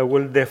that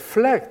will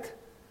deflect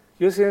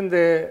using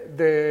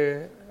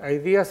the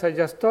ideas I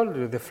just told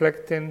you,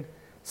 deflecting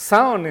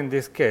sound in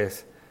this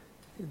case,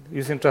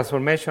 using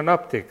transformation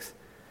optics.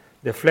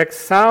 Deflect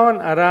sound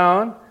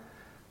around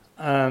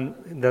and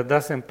that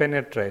doesn't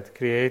penetrate,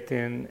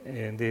 creating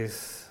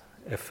this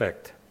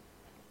effect.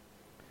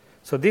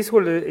 So this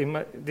will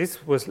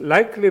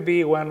likely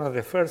be one of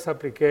the first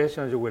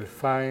applications you will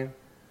find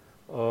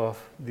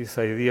of this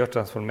idea of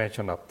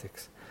transformation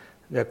optics.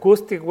 The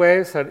acoustic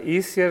waves are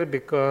easier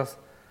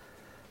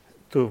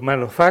to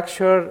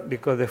manufacture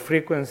because the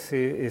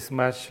frequency is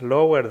much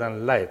lower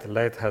than light.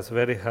 Light has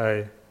very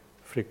high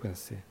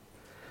frequency.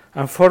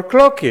 And for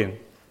cloaking,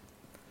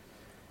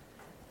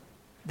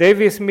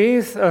 David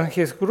Smith and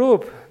his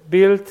group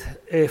built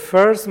a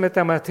first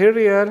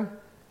metamaterial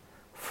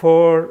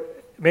for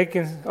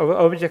making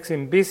objects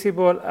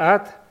invisible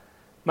at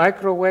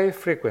microwave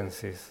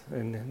frequencies.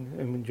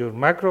 And your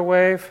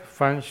microwave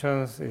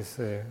functions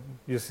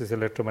uses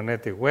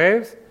electromagnetic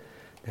waves.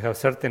 They have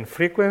certain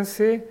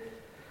frequency.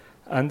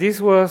 And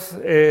this was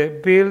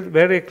built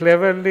very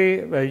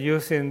cleverly by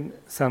using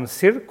some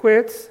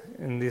circuits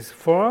in this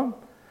form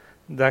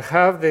that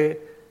have the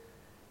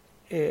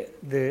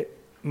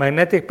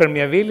magnetic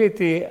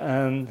permeability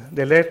and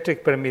the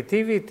electric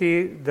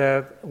permittivity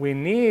that we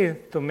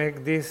need to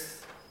make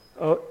this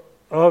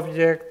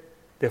object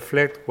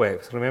deflect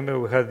waves. Remember,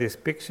 we had this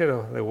picture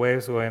of the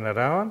waves going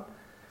around,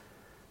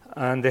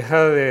 and they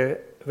had a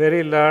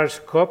very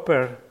large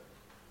copper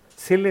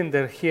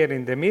cylinder here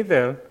in the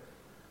middle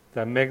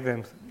that make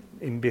them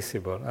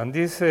invisible. And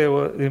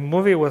the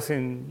movie was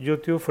in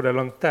YouTube for a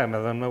long time. I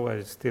don't know where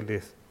it still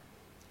is.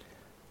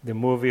 The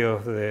movie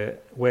of the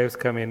waves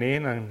coming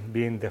in and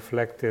being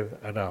deflected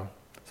around.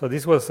 So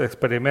this was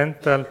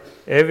experimental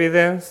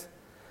evidence.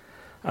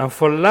 And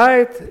for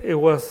light,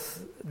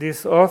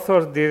 these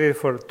authors did it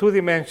for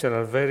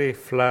two-dimensional, very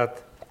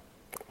flat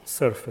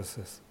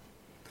surfaces.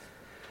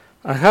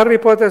 And Harry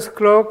Potter's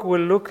cloak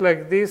will look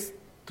like this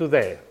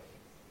today.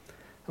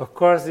 Of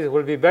course, it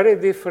will be very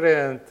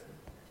different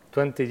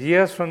 20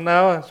 years from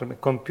now.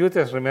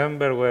 Computers,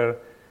 remember, were,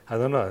 I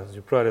don't know,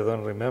 you probably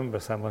don't remember,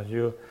 some of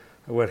you,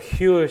 were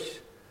huge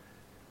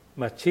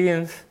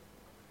machines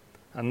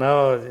And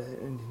now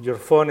your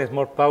phone is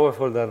more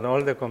powerful than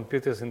all the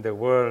computers in the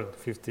world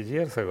 50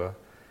 years ago.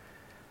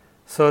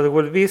 So there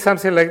will be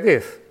something like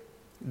this.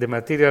 The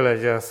material I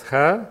just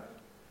had,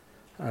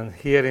 and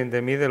here in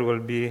the middle will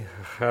be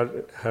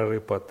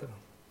Harry Potter.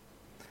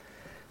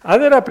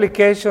 Other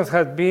applications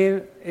have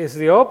been, is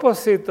the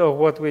opposite of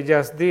what we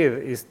just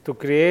did, is to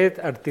create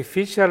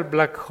artificial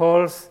black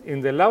holes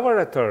in the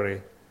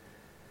laboratory.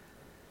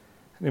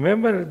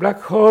 Remember,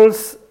 black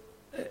holes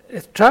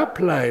trap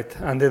light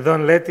and they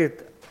don't let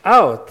it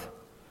out.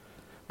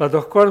 But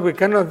of course, we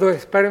cannot do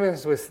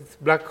experiments with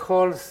black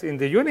holes in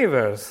the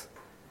universe.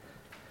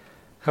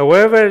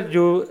 However,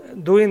 you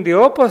doing the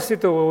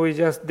opposite of what we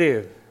just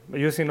did,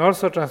 using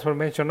also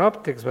transformation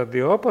optics, but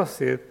the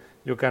opposite,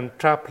 you can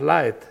trap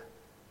light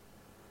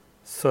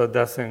so it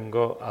doesn't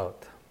go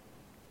out.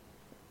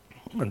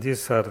 And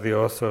these are the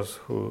authors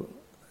who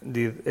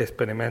did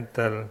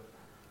experimental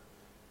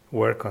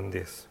work on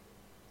this.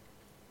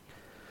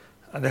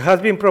 And it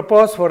has been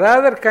proposed for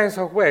other kinds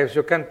of waves.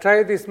 You can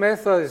try this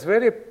method. It's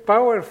very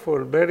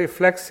powerful, very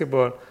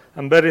flexible,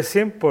 and very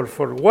simple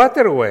for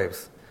water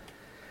waves.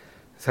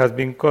 It has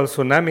been called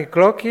tsunami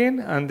cloaking,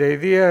 and the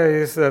idea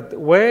is that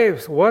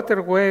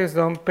water waves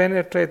don't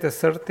penetrate a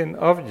certain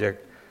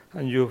object,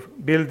 and you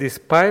build these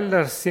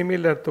pillars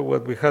similar to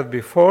what we had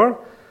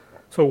before,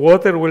 so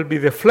water will be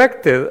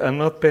deflected and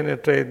not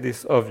penetrate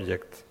this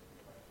object.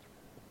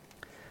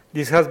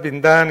 This has been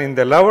done in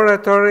the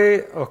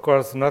laboratory, of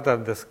course not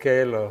at the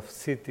scale of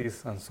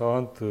cities and so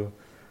on to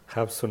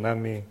have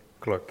tsunami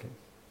cloaking.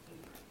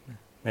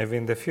 Maybe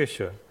in the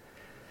future.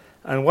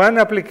 And one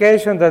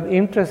application that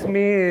interests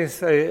me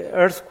is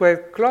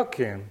earthquake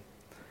cloaking.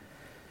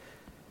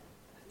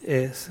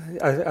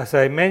 As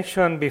I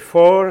mentioned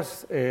before,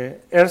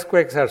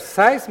 earthquakes are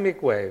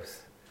seismic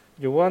waves.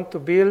 You want to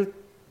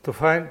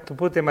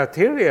put a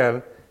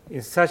material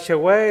in such a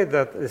way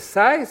that the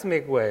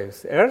seismic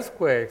waves,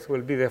 earthquakes,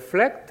 will be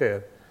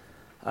deflected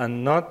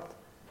and not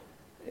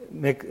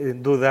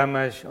do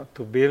damage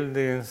to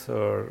buildings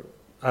or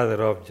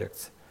other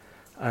objects.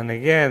 And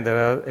again, there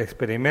are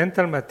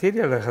experimental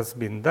material that has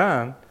been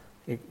done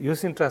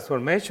using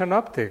transformation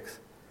optics,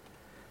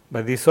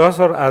 but these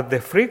also are the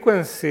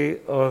frequency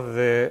of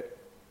the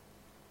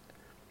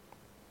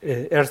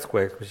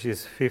earthquake, which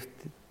is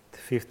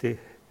 50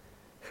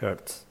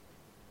 hertz.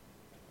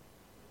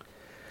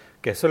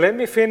 Okay, so let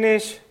me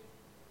finish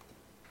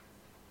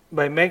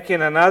by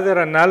making another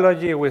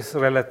analogy with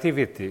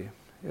relativity.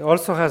 It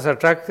also has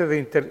attracted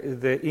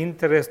the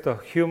interest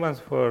of humans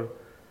for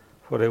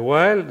a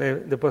while,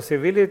 the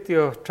possibility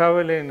of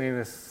traveling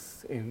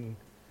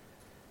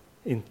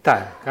in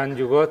time. Can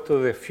you go to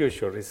the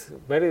future? It's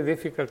very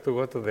difficult to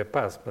go to the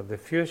past, but the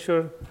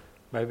future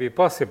might be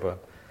possible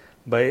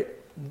by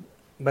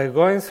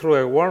going through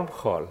a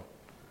wormhole.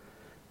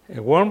 A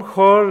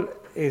wormhole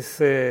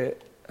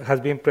has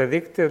been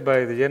predicted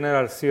by the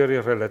general theory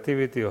of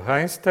relativity of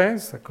Einstein,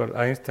 called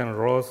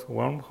Einstein-Rosse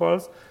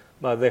wormholes,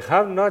 but they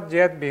have not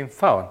yet been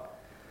found.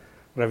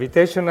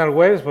 Gravitational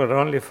waves were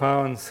only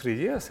found 3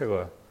 years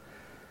ago.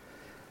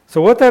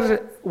 So what are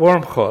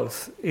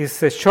wormholes?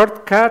 It's a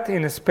shortcut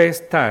in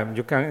space-time.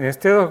 You can,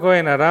 instead of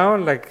going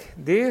around like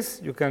this,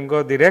 you can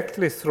go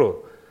directly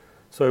through.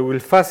 So it will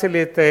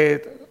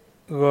facilitate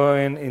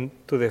going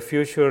into the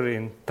future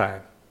in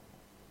time.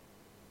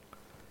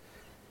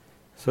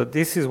 So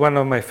this is one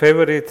of my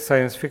favorite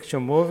science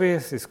fiction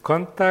movies. It's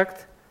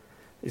Contact.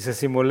 It's a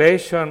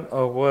simulation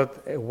of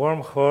what a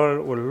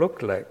wormhole will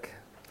look like.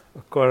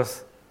 Of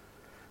course,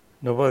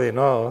 nobody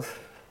knows.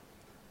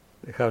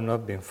 They have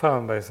not been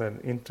found, but it's an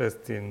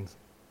interesting.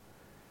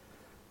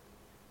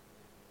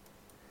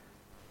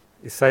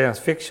 It's science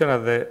fiction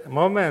at the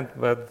moment,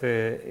 but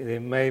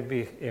it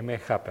may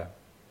happen.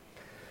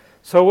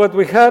 So what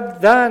we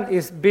have done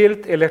is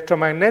built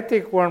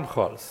electromagnetic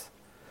wormholes.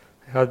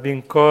 It has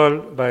been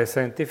called by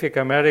Scientific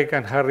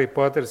American Harry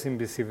Potter's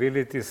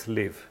invisibility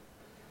sleeve.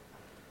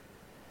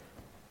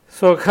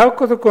 So how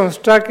could you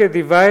construct a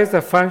device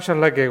that functions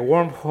like a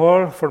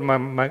wormhole for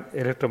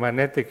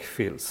electromagnetic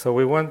fields? So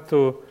we want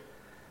to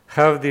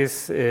have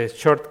this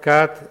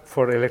shortcut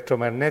for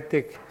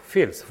electromagnetic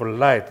fields, for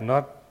light,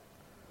 not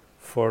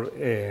for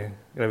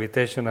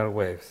gravitational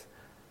waves.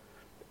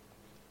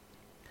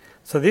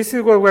 So this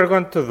is what we're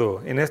going to do.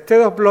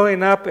 Instead of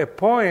blowing up a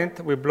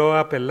point, we blow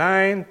up a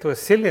line to a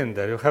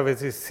cylinder. You have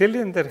this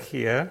cylinder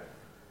here,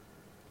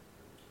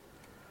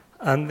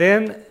 and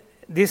then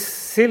this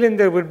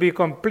cylinder will be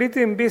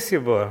completely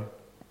invisible.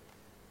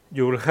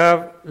 You will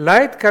have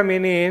light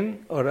coming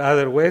in or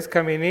other waves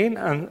coming in,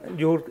 and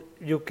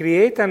you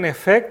create an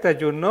effect that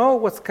you know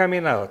what's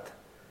coming out.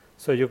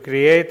 So you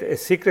create a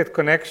secret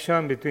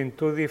connection between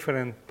two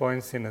different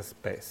points in a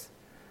space.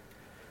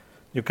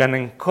 You can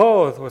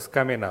encode what's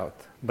coming out,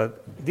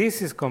 but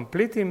this is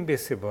completely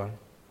invisible.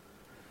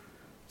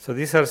 So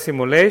these are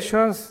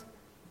simulations.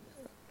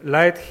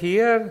 Light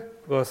here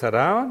goes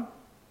around,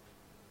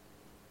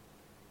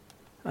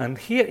 and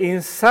here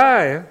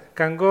inside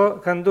can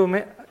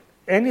do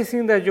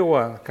anything that you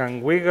want. Can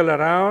wiggle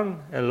around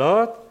a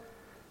lot,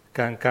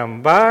 can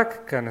come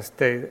back, can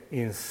stay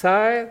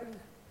inside,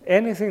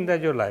 anything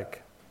that you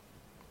like.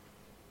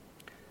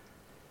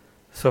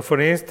 So for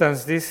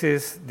instance, this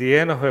is the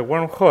end of a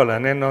wormhole.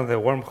 An end of the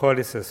wormhole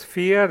is a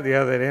sphere. The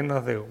other end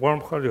of the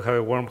wormhole, you have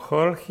a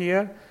wormhole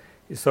here.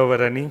 It's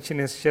over an inch in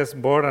its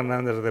chessboard and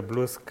under the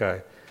blue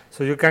sky.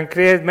 So you can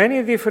create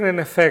many different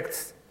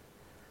effects,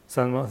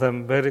 some of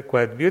them very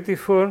quite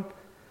beautiful,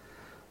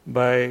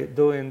 by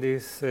doing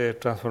this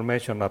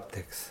transformation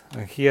optics.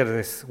 And here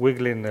it's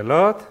wiggling a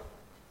lot.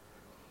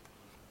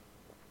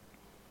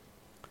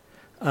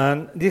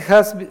 And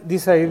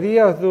this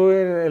idea of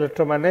doing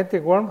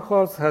electromagnetic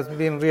wormholes has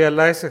been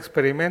realized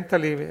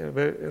experimentally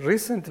very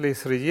recently,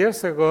 3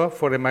 years ago,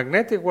 for a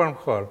magnetic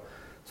wormhole.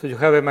 So you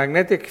have a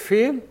magnetic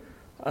field,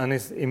 and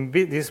it's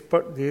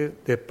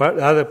the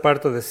other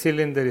part of the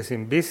cylinder is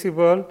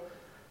invisible,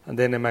 and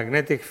then a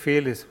magnetic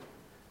field is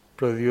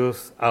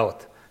produced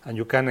out. And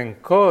you can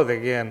encode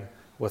again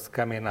what's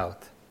coming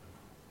out.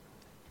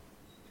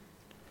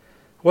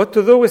 What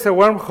to do with a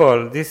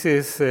wormhole? This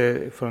is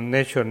from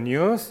Nature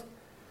News.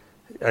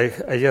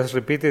 I just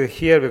repeated it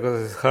here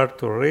because it's hard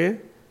to read.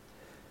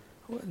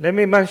 Let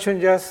me mention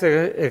just,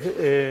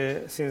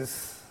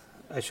 since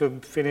I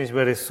should finish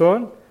very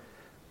soon,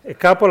 a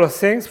couple of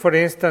things. For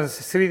instance,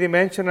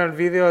 three-dimensional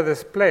video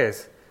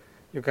displays.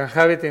 You can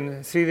have it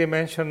in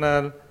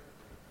three-dimensional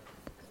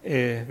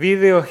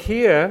video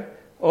here.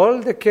 All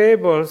the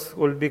cables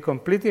will be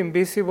completely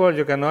invisible.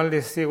 You can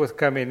only see what's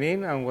coming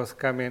in and what's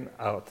coming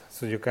out.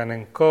 So you can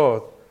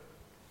encode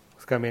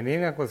what's coming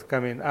in and what's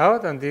coming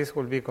out, and this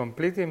will be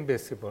completely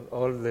invisible,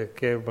 all the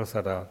cables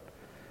around.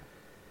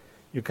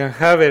 You can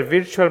have a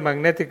virtual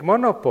magnetic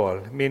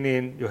monopole,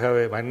 meaning you have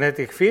a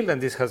magnetic field,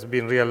 and this has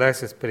been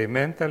realized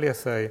experimentally,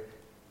 as I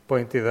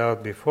pointed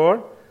out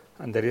before,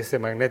 and there is a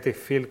magnetic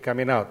field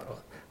coming out.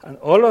 And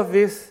all of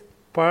this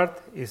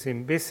part is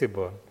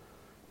invisible.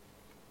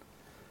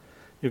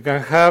 You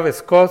can have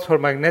scopes for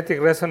magnetic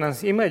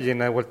resonance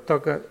imaging. I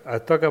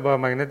talk about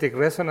magnetic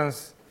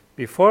resonance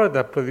before,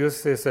 that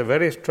produces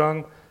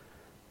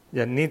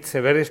that needs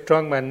a very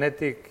strong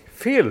magnetic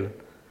field.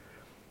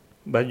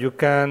 But you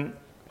can,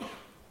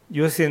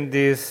 using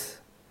this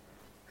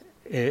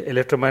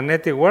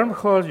electromagnetic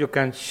wormhole, you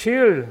can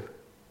shield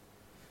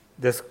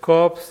the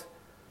scopes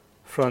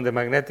from the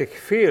magnetic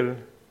field,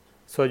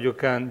 so you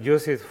can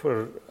use it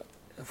for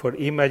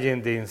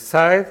imaging the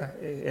inside.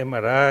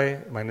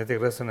 MRI,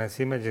 magnetic resonance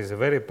imaging, is a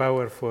very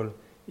powerful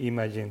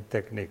imaging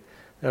technique.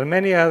 There are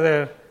many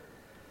other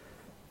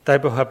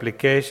type of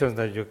applications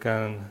that you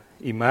can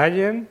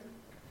imagine.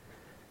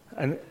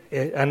 And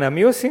an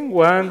amusing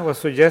one was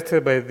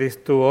suggested by these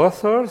two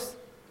authors.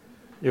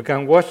 You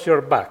can watch your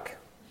back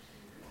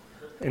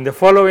in the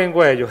following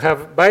way. You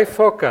have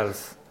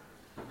bifocals.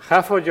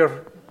 Half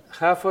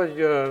of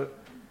your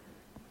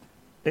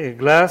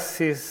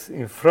glass is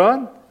in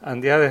front,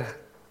 and the other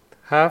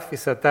half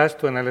is attached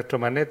to an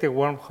electromagnetic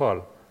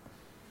wormhole,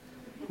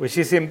 which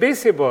is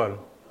invisible.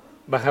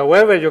 But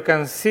however, you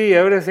can see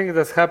everything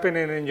that's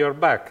happening in your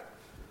back.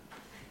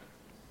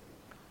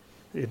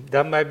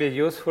 That might be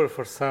useful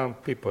for some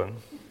people.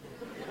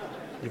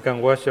 You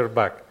can watch your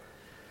back.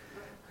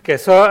 Okay,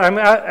 so I'm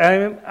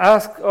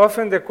asked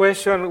often the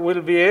question,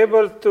 will be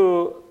able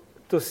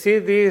to see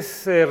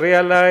this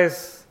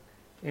realized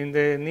in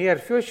the near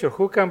future?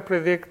 Who can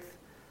predict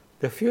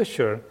the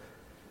future?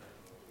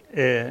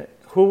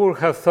 Who would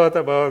have thought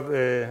about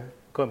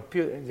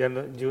computer?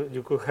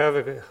 You could have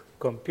a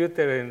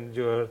computer in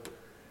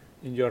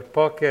your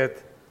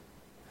pocket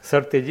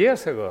 30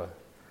 years ago.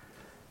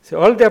 So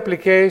all the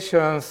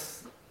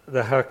applications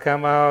that have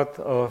come out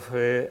of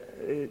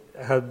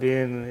have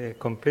been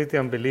completely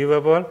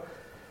unbelievable.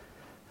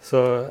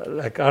 So,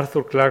 like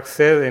Arthur Clarke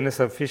said, any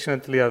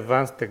sufficiently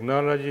advanced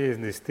technology is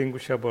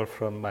indistinguishable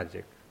from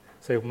magic.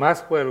 So if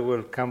Maxwell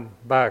will come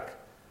back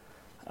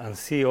and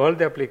see all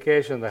the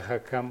applications that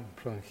have come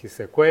from his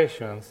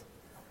equations,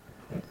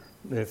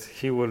 that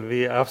he will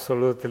be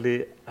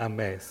absolutely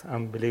amazed,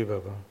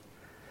 unbelievable.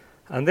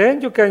 And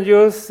then you can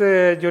use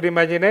your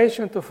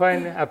imagination to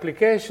find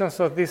applications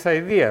of these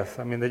ideas.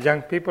 I mean, the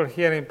young people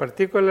here in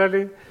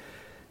particular,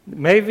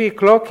 maybe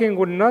cloaking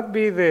would not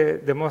be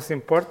the most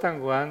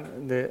important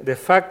one. The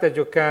fact that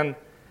you can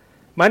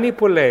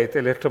manipulate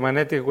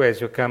electromagnetic waves,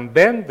 you can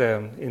bend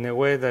them in a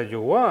way that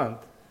you want,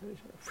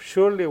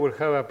 surely will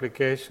have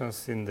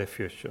applications in the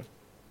future.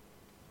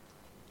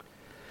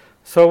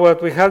 So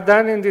what we have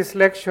done in this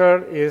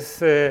lecture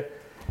is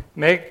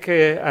make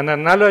an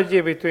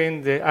analogy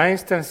between the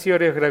Einstein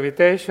theory of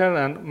gravitation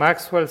and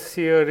Maxwell's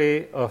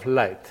theory of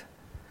light.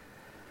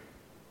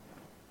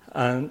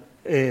 And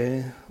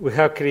we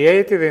have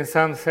created, in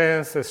some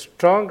sense, a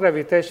strong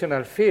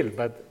gravitational field,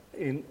 but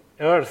in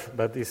Earth,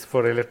 but it's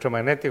for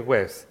electromagnetic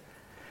waves.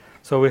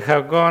 So we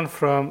have gone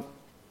from,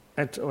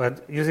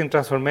 using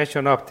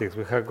transformation optics,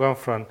 we have gone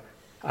from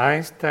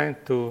Einstein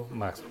to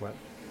Maxwell.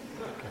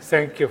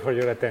 Thank you for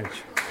your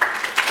attention.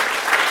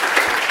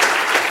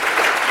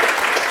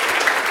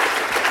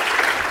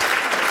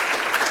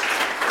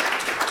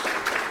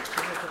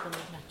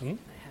 I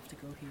have to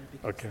go here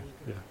because Okay.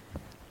 Yeah.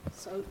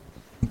 so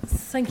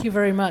Thank you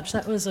very much.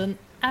 That was an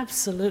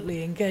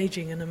absolutely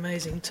engaging and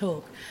amazing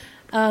talk.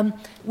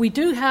 We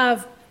do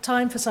have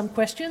time for some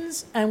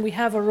questions, and we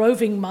have a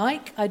roving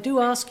mic. I do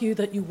ask you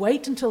that you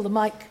wait until the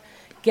mic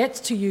gets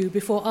to you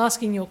before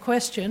asking your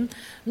question,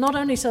 not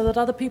only so that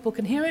other people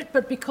can hear it,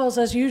 but because,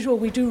 as usual,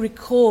 we do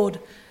record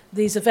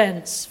these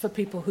events for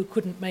people who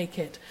couldn't make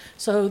it.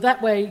 So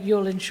that way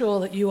you'll ensure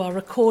that you are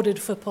recorded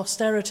for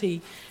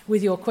posterity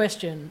with your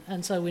question,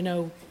 and so we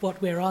know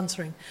what we're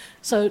answering.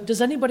 So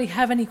does anybody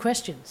have any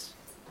questions?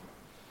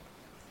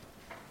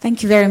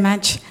 Thank you very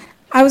much.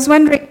 I was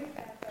wondering,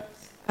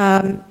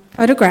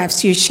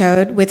 photographs you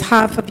showed with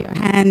half of your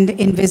hand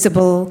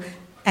invisible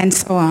and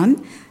so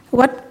on,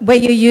 were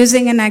you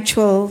using an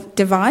actual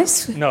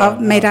device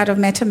made out of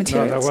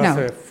metamaterials? No,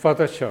 that was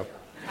Photoshop.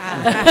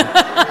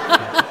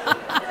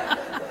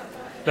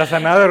 That's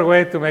another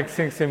way to make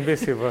things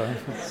invisible.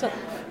 So,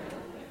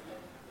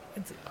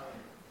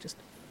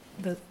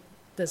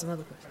 there's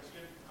another question.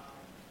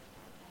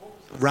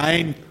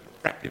 Range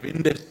refractive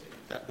index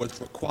that was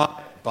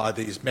required by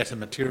these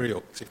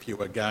metamaterials if you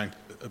were going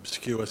to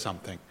obscure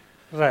something.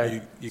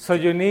 Right. So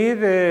you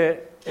need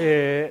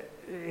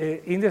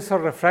index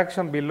of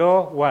refraction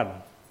below 1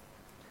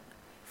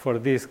 for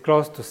this,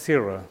 close to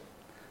 0.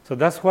 So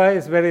that's why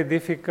it's very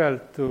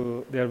difficult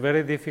they're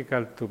very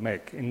difficult to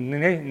make. In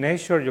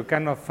nature, you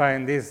cannot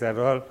find this.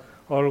 They're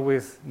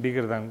always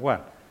bigger than 1.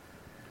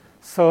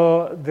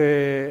 So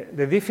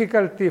the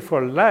difficulty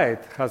for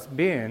light has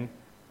been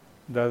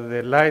that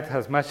the light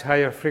has much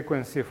higher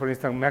frequency, for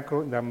instance,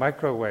 than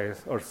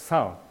microwaves or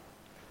sound.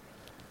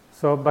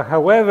 So, but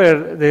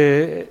however,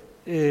 there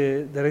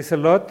is a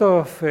lot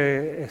of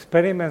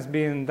experiments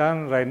being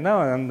done right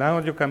now, and now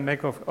you can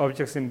make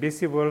objects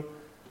invisible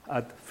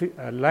at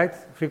light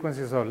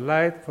frequencies of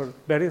light for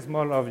very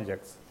small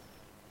objects.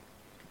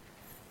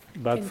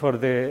 But for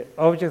the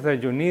objects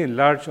that you need,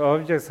 large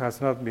objects, has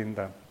not been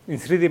done. In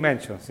 3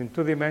 dimensions, in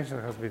 2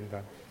 dimensions has been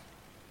done.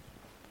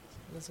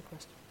 There's a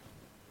question.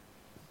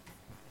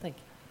 Thank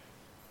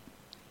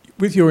you.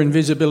 With your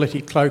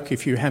invisibility cloak,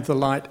 if you have the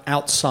light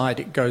outside,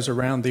 it goes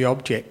around the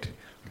object.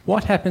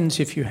 What happens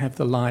if you have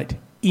the light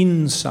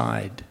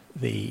inside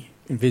the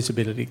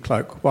invisibility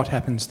cloak? What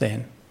happens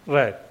then?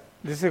 Right.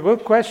 This is a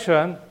good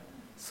question.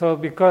 So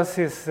because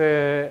it's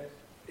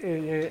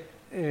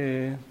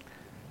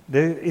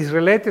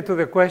related to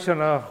the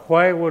question of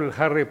why will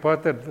Harry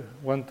Potter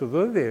want to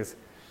do this?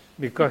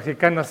 Because he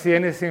cannot see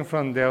anything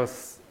from the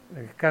outside.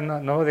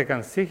 Nobody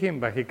can see him,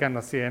 but he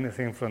cannot see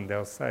anything from the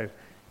outside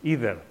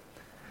either.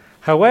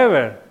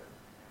 However,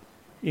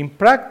 in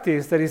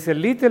practice, there is a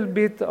little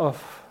bit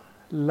of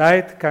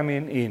light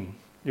coming in.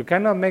 You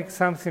cannot make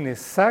something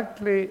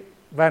exactly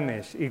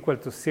vanish, equal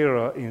to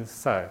 0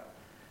 inside.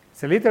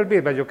 It's a little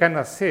bit, but you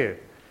cannot see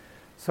it.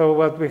 So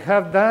what we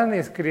have done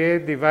is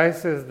create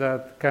devices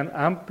that can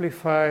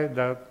amplify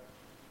that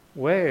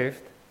wave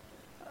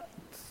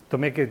to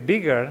make it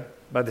bigger,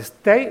 but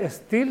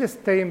still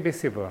stay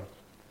invisible.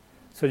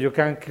 So you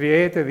can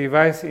create a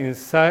device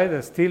inside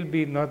and still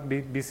not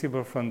be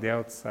visible from the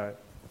outside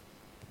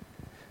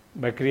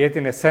by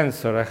creating a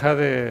sensor. I had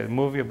a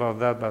movie about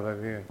that, but I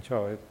didn't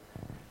show it.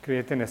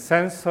 Creating a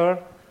sensor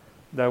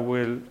that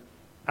will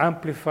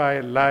amplify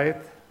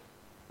light.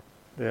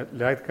 The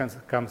light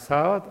comes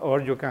out,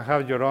 or you can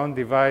have your own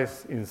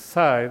device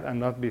inside and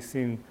not be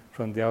seen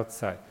from the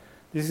outside.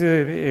 This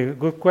is a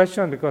good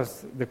question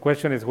because the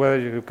question is whether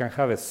you can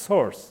have a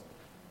source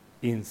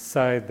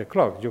inside the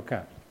clock. You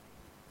can.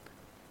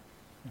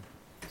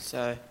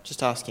 So,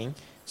 just asking,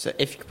 so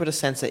if you could put a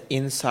sensor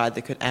inside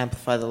that could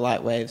amplify the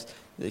light waves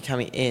that are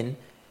coming in,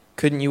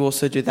 couldn't you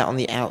also do that on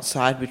the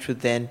outside, which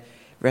would then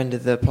render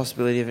the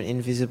possibility of an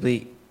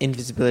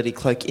invisibility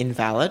cloak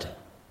invalid?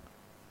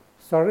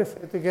 Sorry, say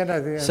it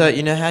again. So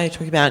you know how you're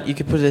talking about you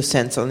could put a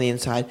sensor on the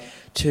inside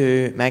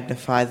to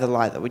magnify the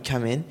light that would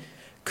come in?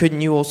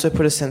 Couldn't you also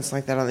put a sensor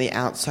like that on the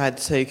outside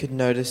so you could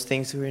notice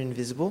things that were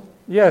invisible?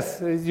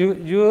 Yes, you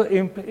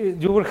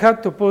will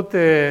have to put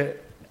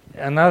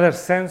another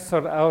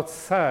sensor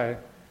outside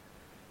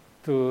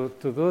to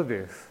do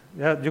this.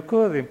 Yeah, you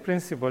could in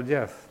principle,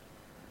 yes.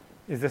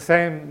 It's the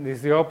same.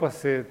 It's the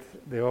opposite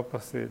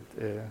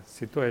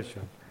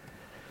situation.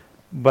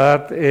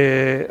 But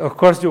of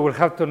course, you will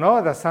have to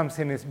know that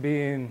something is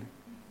being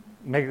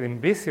made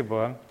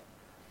invisible.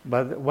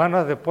 But one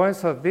of the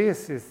points of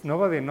this is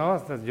nobody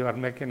knows that you are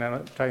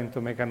trying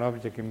to make an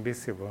object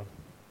invisible.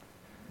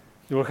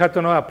 You will have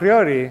to know a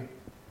priori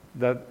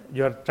that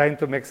you are trying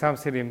to make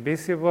something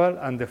invisible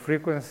and the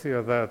frequency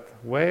of that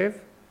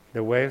wave,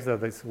 the waves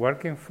that it's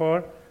working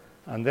for,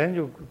 and then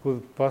you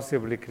could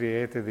possibly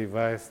create a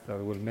device that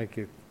will make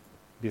it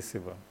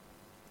visible,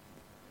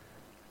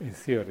 in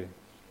theory.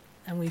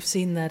 And we've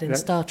seen that in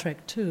Star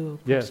Trek too,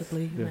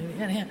 possibly. Yes, maybe.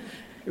 yeah. Yeah.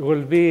 It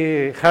will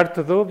be hard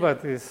to do,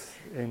 but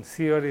in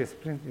theory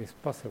it's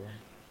possible.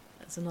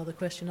 That's another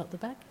question up the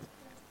back.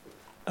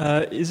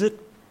 Is it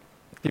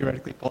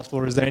theoretically possible,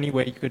 or is there any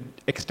way you could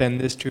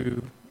extend this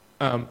to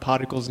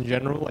particles in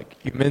general, like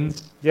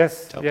humans?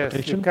 Yes,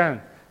 you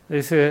can.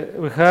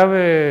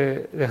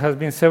 There has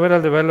been several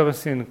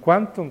developments in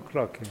quantum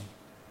clocking.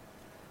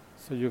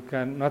 So you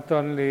can not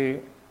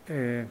only,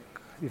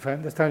 if I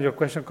understand your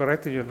question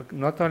correctly, you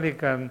not only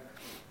can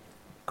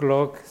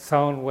clock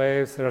sound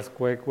waves,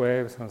 earthquake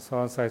waves, and so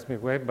on,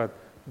 seismic waves, but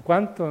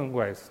quantum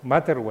waves,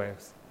 matter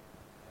waves.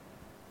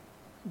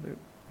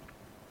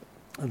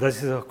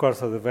 This is, of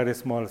course, at a very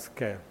small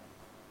scale.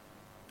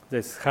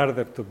 It's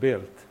harder to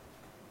build.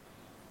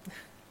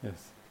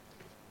 Yes.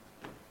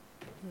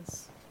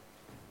 Yes.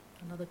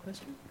 Another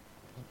question?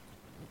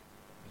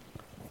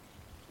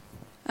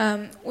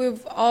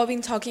 We've all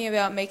been talking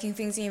about making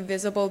things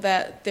invisible,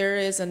 that there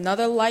is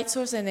another light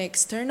source, an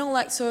external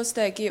light source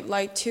that give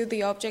light to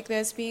the object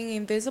that's being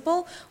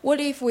invisible. What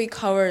if we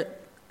cover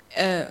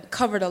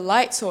the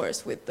light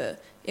source with the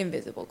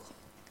invisible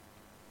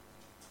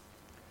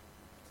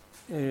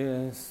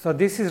cloak? So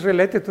this is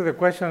related to the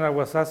question I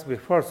was asked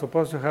before.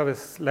 Suppose you have a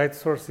light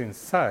source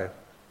inside.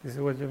 Is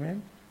it what you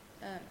mean?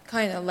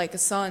 Kind of like a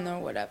sun or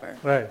whatever.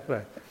 Right.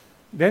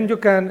 Then you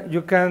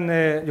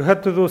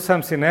have to do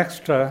something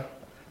extra.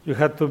 You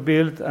have to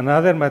build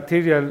another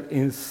material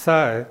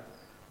inside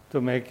to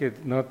make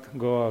it not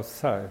go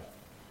outside.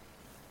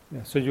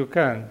 Yeah, so you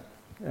can,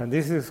 and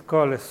this is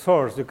called a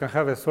source. You can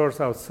have a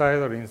source outside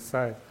or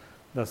inside,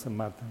 doesn't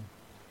matter.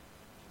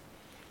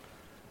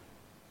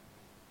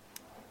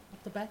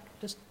 At the back,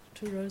 just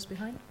 2 rows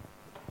behind.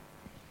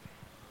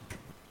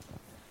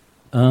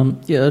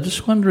 I'm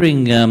just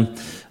wondering,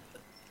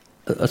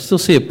 I still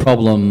see a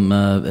problem,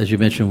 as you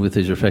mentioned, with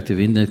these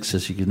refractive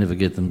indexes. You can never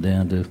get them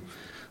down to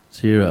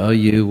 0. Are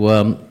you,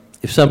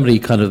 if somebody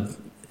kind of,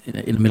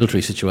 in a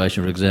military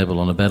situation, for example,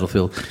 on a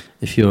battlefield,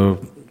 if you've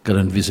got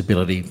an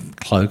invisibility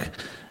cloak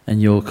and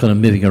you're kind of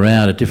moving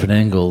around at different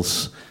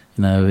angles,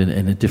 in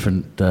a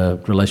different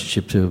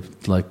relationship to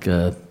like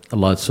a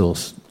light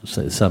source,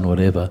 say the sun or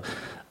whatever,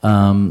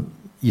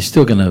 you're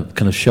still going to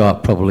kind of show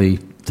up probably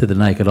to the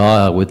naked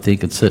eye, I would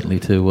think, and certainly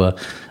to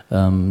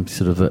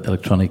sort of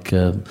electronic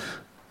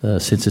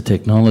sensor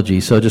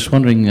technology. So just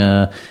wondering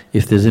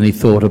if there's any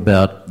thought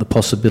about the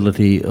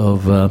possibility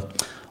of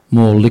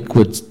more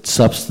liquid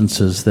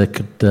substances that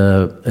could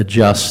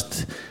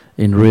adjust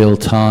in real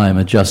time,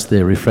 adjust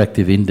their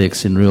refractive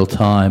index in real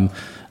time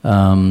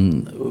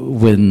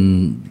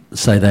when,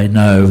 say, they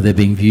know they're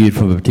being viewed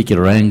from a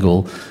particular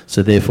angle,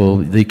 so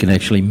therefore they can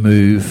actually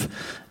move,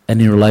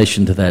 and in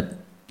relation to that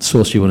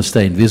source you want to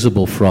stay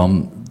invisible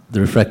from, the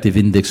refractive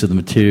index of the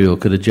material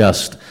could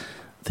adjust,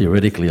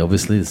 theoretically,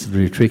 obviously, it's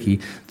very tricky,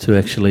 to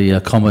actually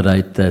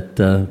accommodate that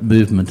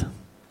movement.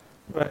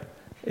 Right.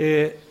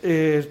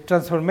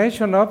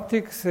 Transformation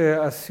optics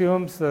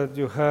assumes that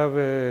you have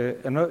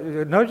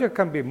an object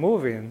can be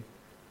moving,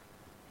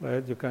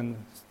 right? You can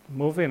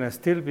move in and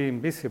still be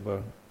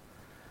invisible.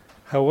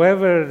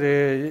 However,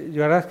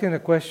 you are asking a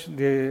question,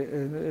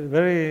 a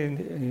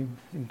very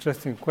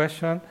interesting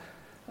question,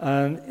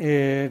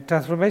 and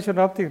transformation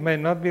optics may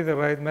not be the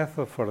right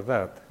method for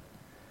that.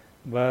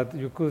 But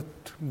you could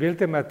build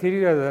a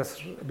material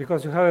that's,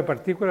 because you have a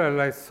particular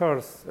light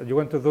source, you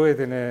want to do it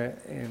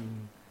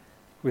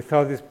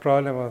without this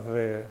problem of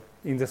the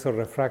index of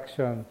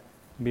refraction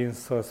being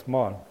so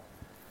small.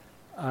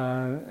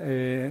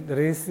 And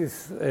there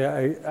is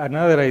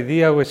another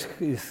idea, which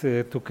is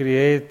to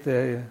create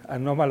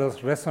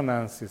anomalous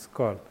resonance, it's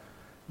called,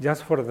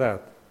 just for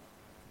that.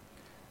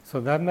 So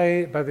that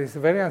may, but it's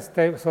very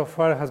unstable. So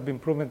far, it has been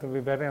proven to be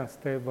a very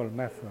unstable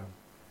method.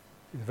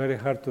 It's very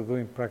hard to do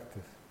in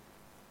practice.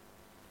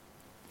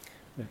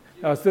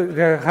 Yeah. So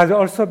there has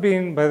also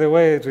been, by the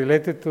way,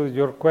 related to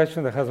your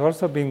question, there has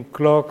also been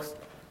clocks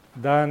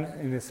done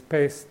in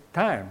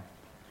space-time.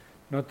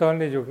 Not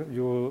only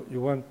you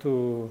want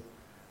to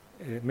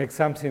make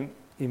something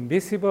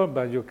invisible,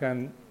 but you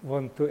can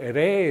want to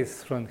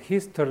erase from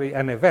history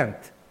an event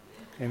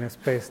in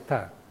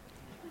space-time.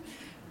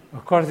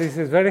 Of course, this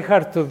is very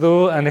hard to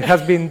do, and it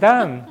has been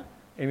done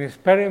in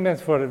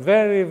experiments for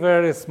very,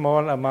 very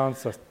small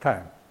amounts of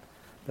time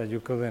that you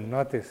couldn't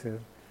notice it.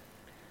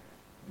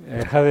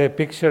 I had a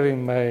picture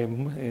I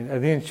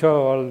didn't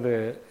show all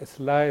the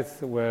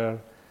slides where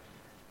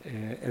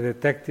a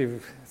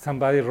detective,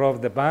 somebody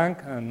robbed the bank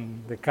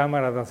and the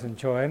camera doesn't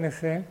show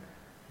anything.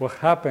 What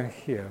happened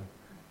here?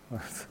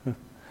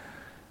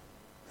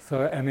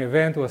 So an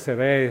event was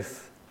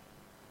erased,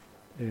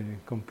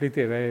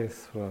 completely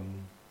erased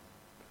from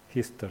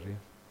history.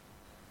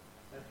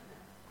 That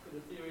could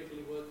have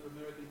theoretically worked for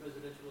American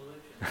presidential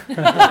election.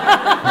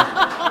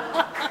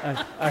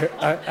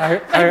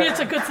 Maybe it's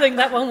a good thing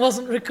that one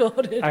wasn't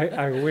recorded.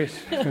 I wish.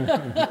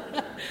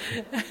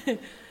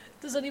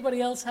 Does anybody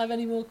else have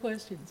any more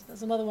questions?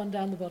 There's another one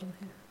down the bottom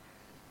here.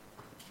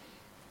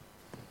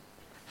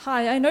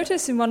 Hi, I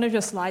noticed in one of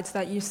your slides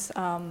that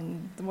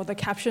the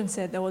caption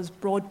said there was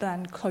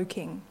broadband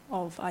cloaking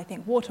of, I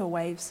think, water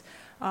waves.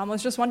 I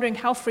was just wondering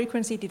how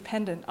frequency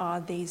dependent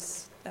are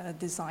these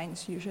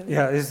designs usually?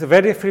 Yeah, it's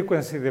very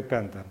frequency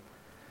dependent.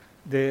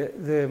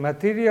 The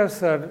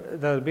materials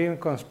that are being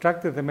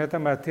constructed, the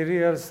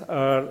metamaterials,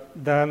 are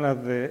done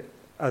at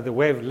the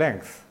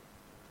wavelength,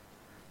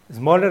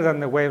 smaller than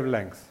the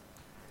wavelength.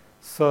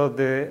 So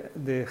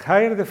the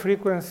higher the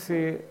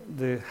frequency,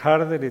 the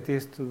harder it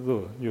is to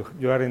do.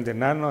 You are in the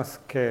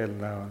nanoscale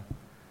now.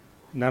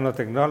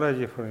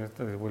 Nanotechnology, for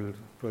instance, will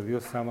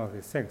produce some of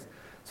these things.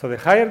 So the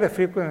higher the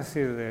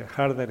frequency, the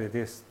harder it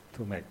is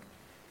to make.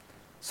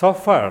 So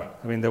far,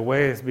 I mean, the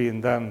way it's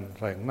being done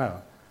right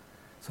now.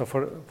 So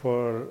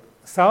for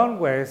sound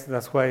waves,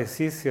 that's why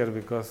it's easier,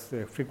 because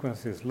the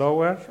frequency is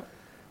lower.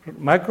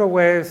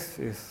 Microwaves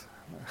is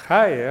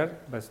higher,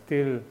 but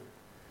still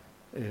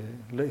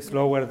it's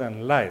lower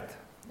than light.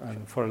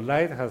 And for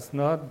light has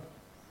not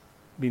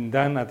been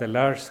done at a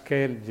large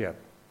scale yet.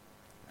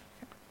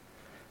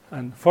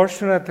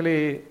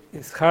 Unfortunately,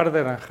 it's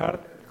harder and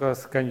harder,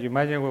 because can you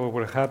imagine what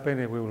will happen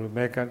if we will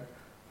make an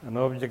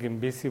object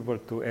invisible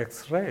to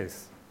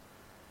X-rays?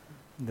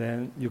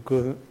 Then you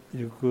could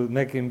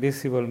make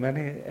invisible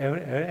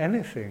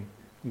anything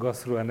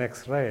goes through an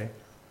X-ray,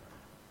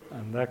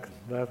 and that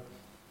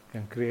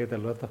can create a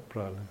lot of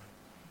problems.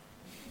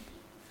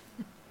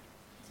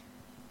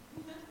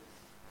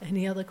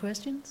 Any other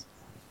questions?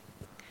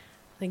 I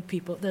think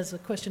there's a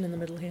question in the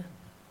middle here.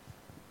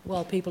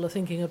 While people are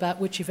thinking about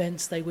which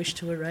events they wish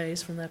to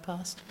erase from their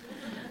past.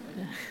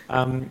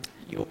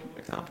 Your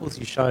examples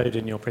you showed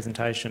in your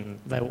presentation,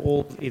 they were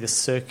all either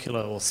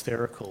circular or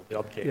spherical, the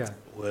objects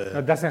were.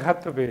 It doesn't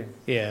have to be.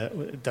 Yeah,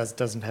 it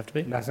doesn't have to be?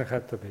 It doesn't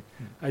have to be.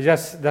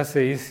 That's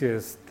the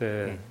easiest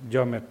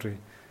geometry.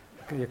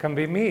 You can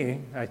be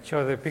me. I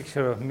show the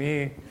picture of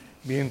me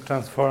being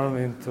transformed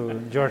into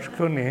George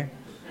Clooney.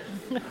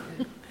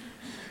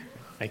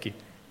 Thank you.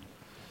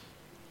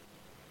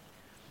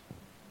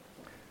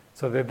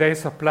 So the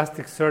days of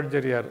plastic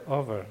surgery are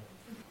over.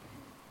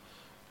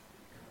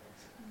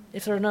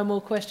 If there are no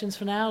more questions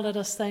for now, let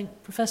us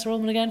thank Professor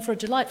Uhlmann again for a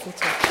delightful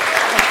talk.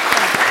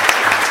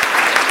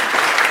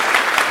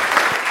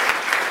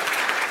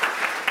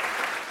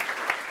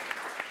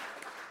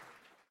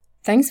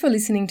 Thanks for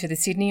listening to the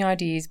Sydney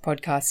Ideas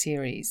podcast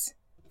series.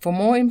 For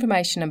more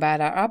information about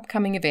our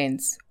upcoming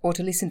events or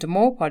to listen to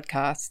more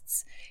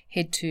podcasts,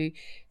 head to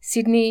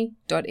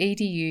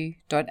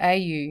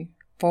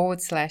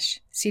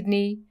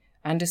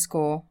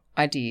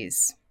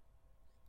sydney.edu.au/Sydney_ideas.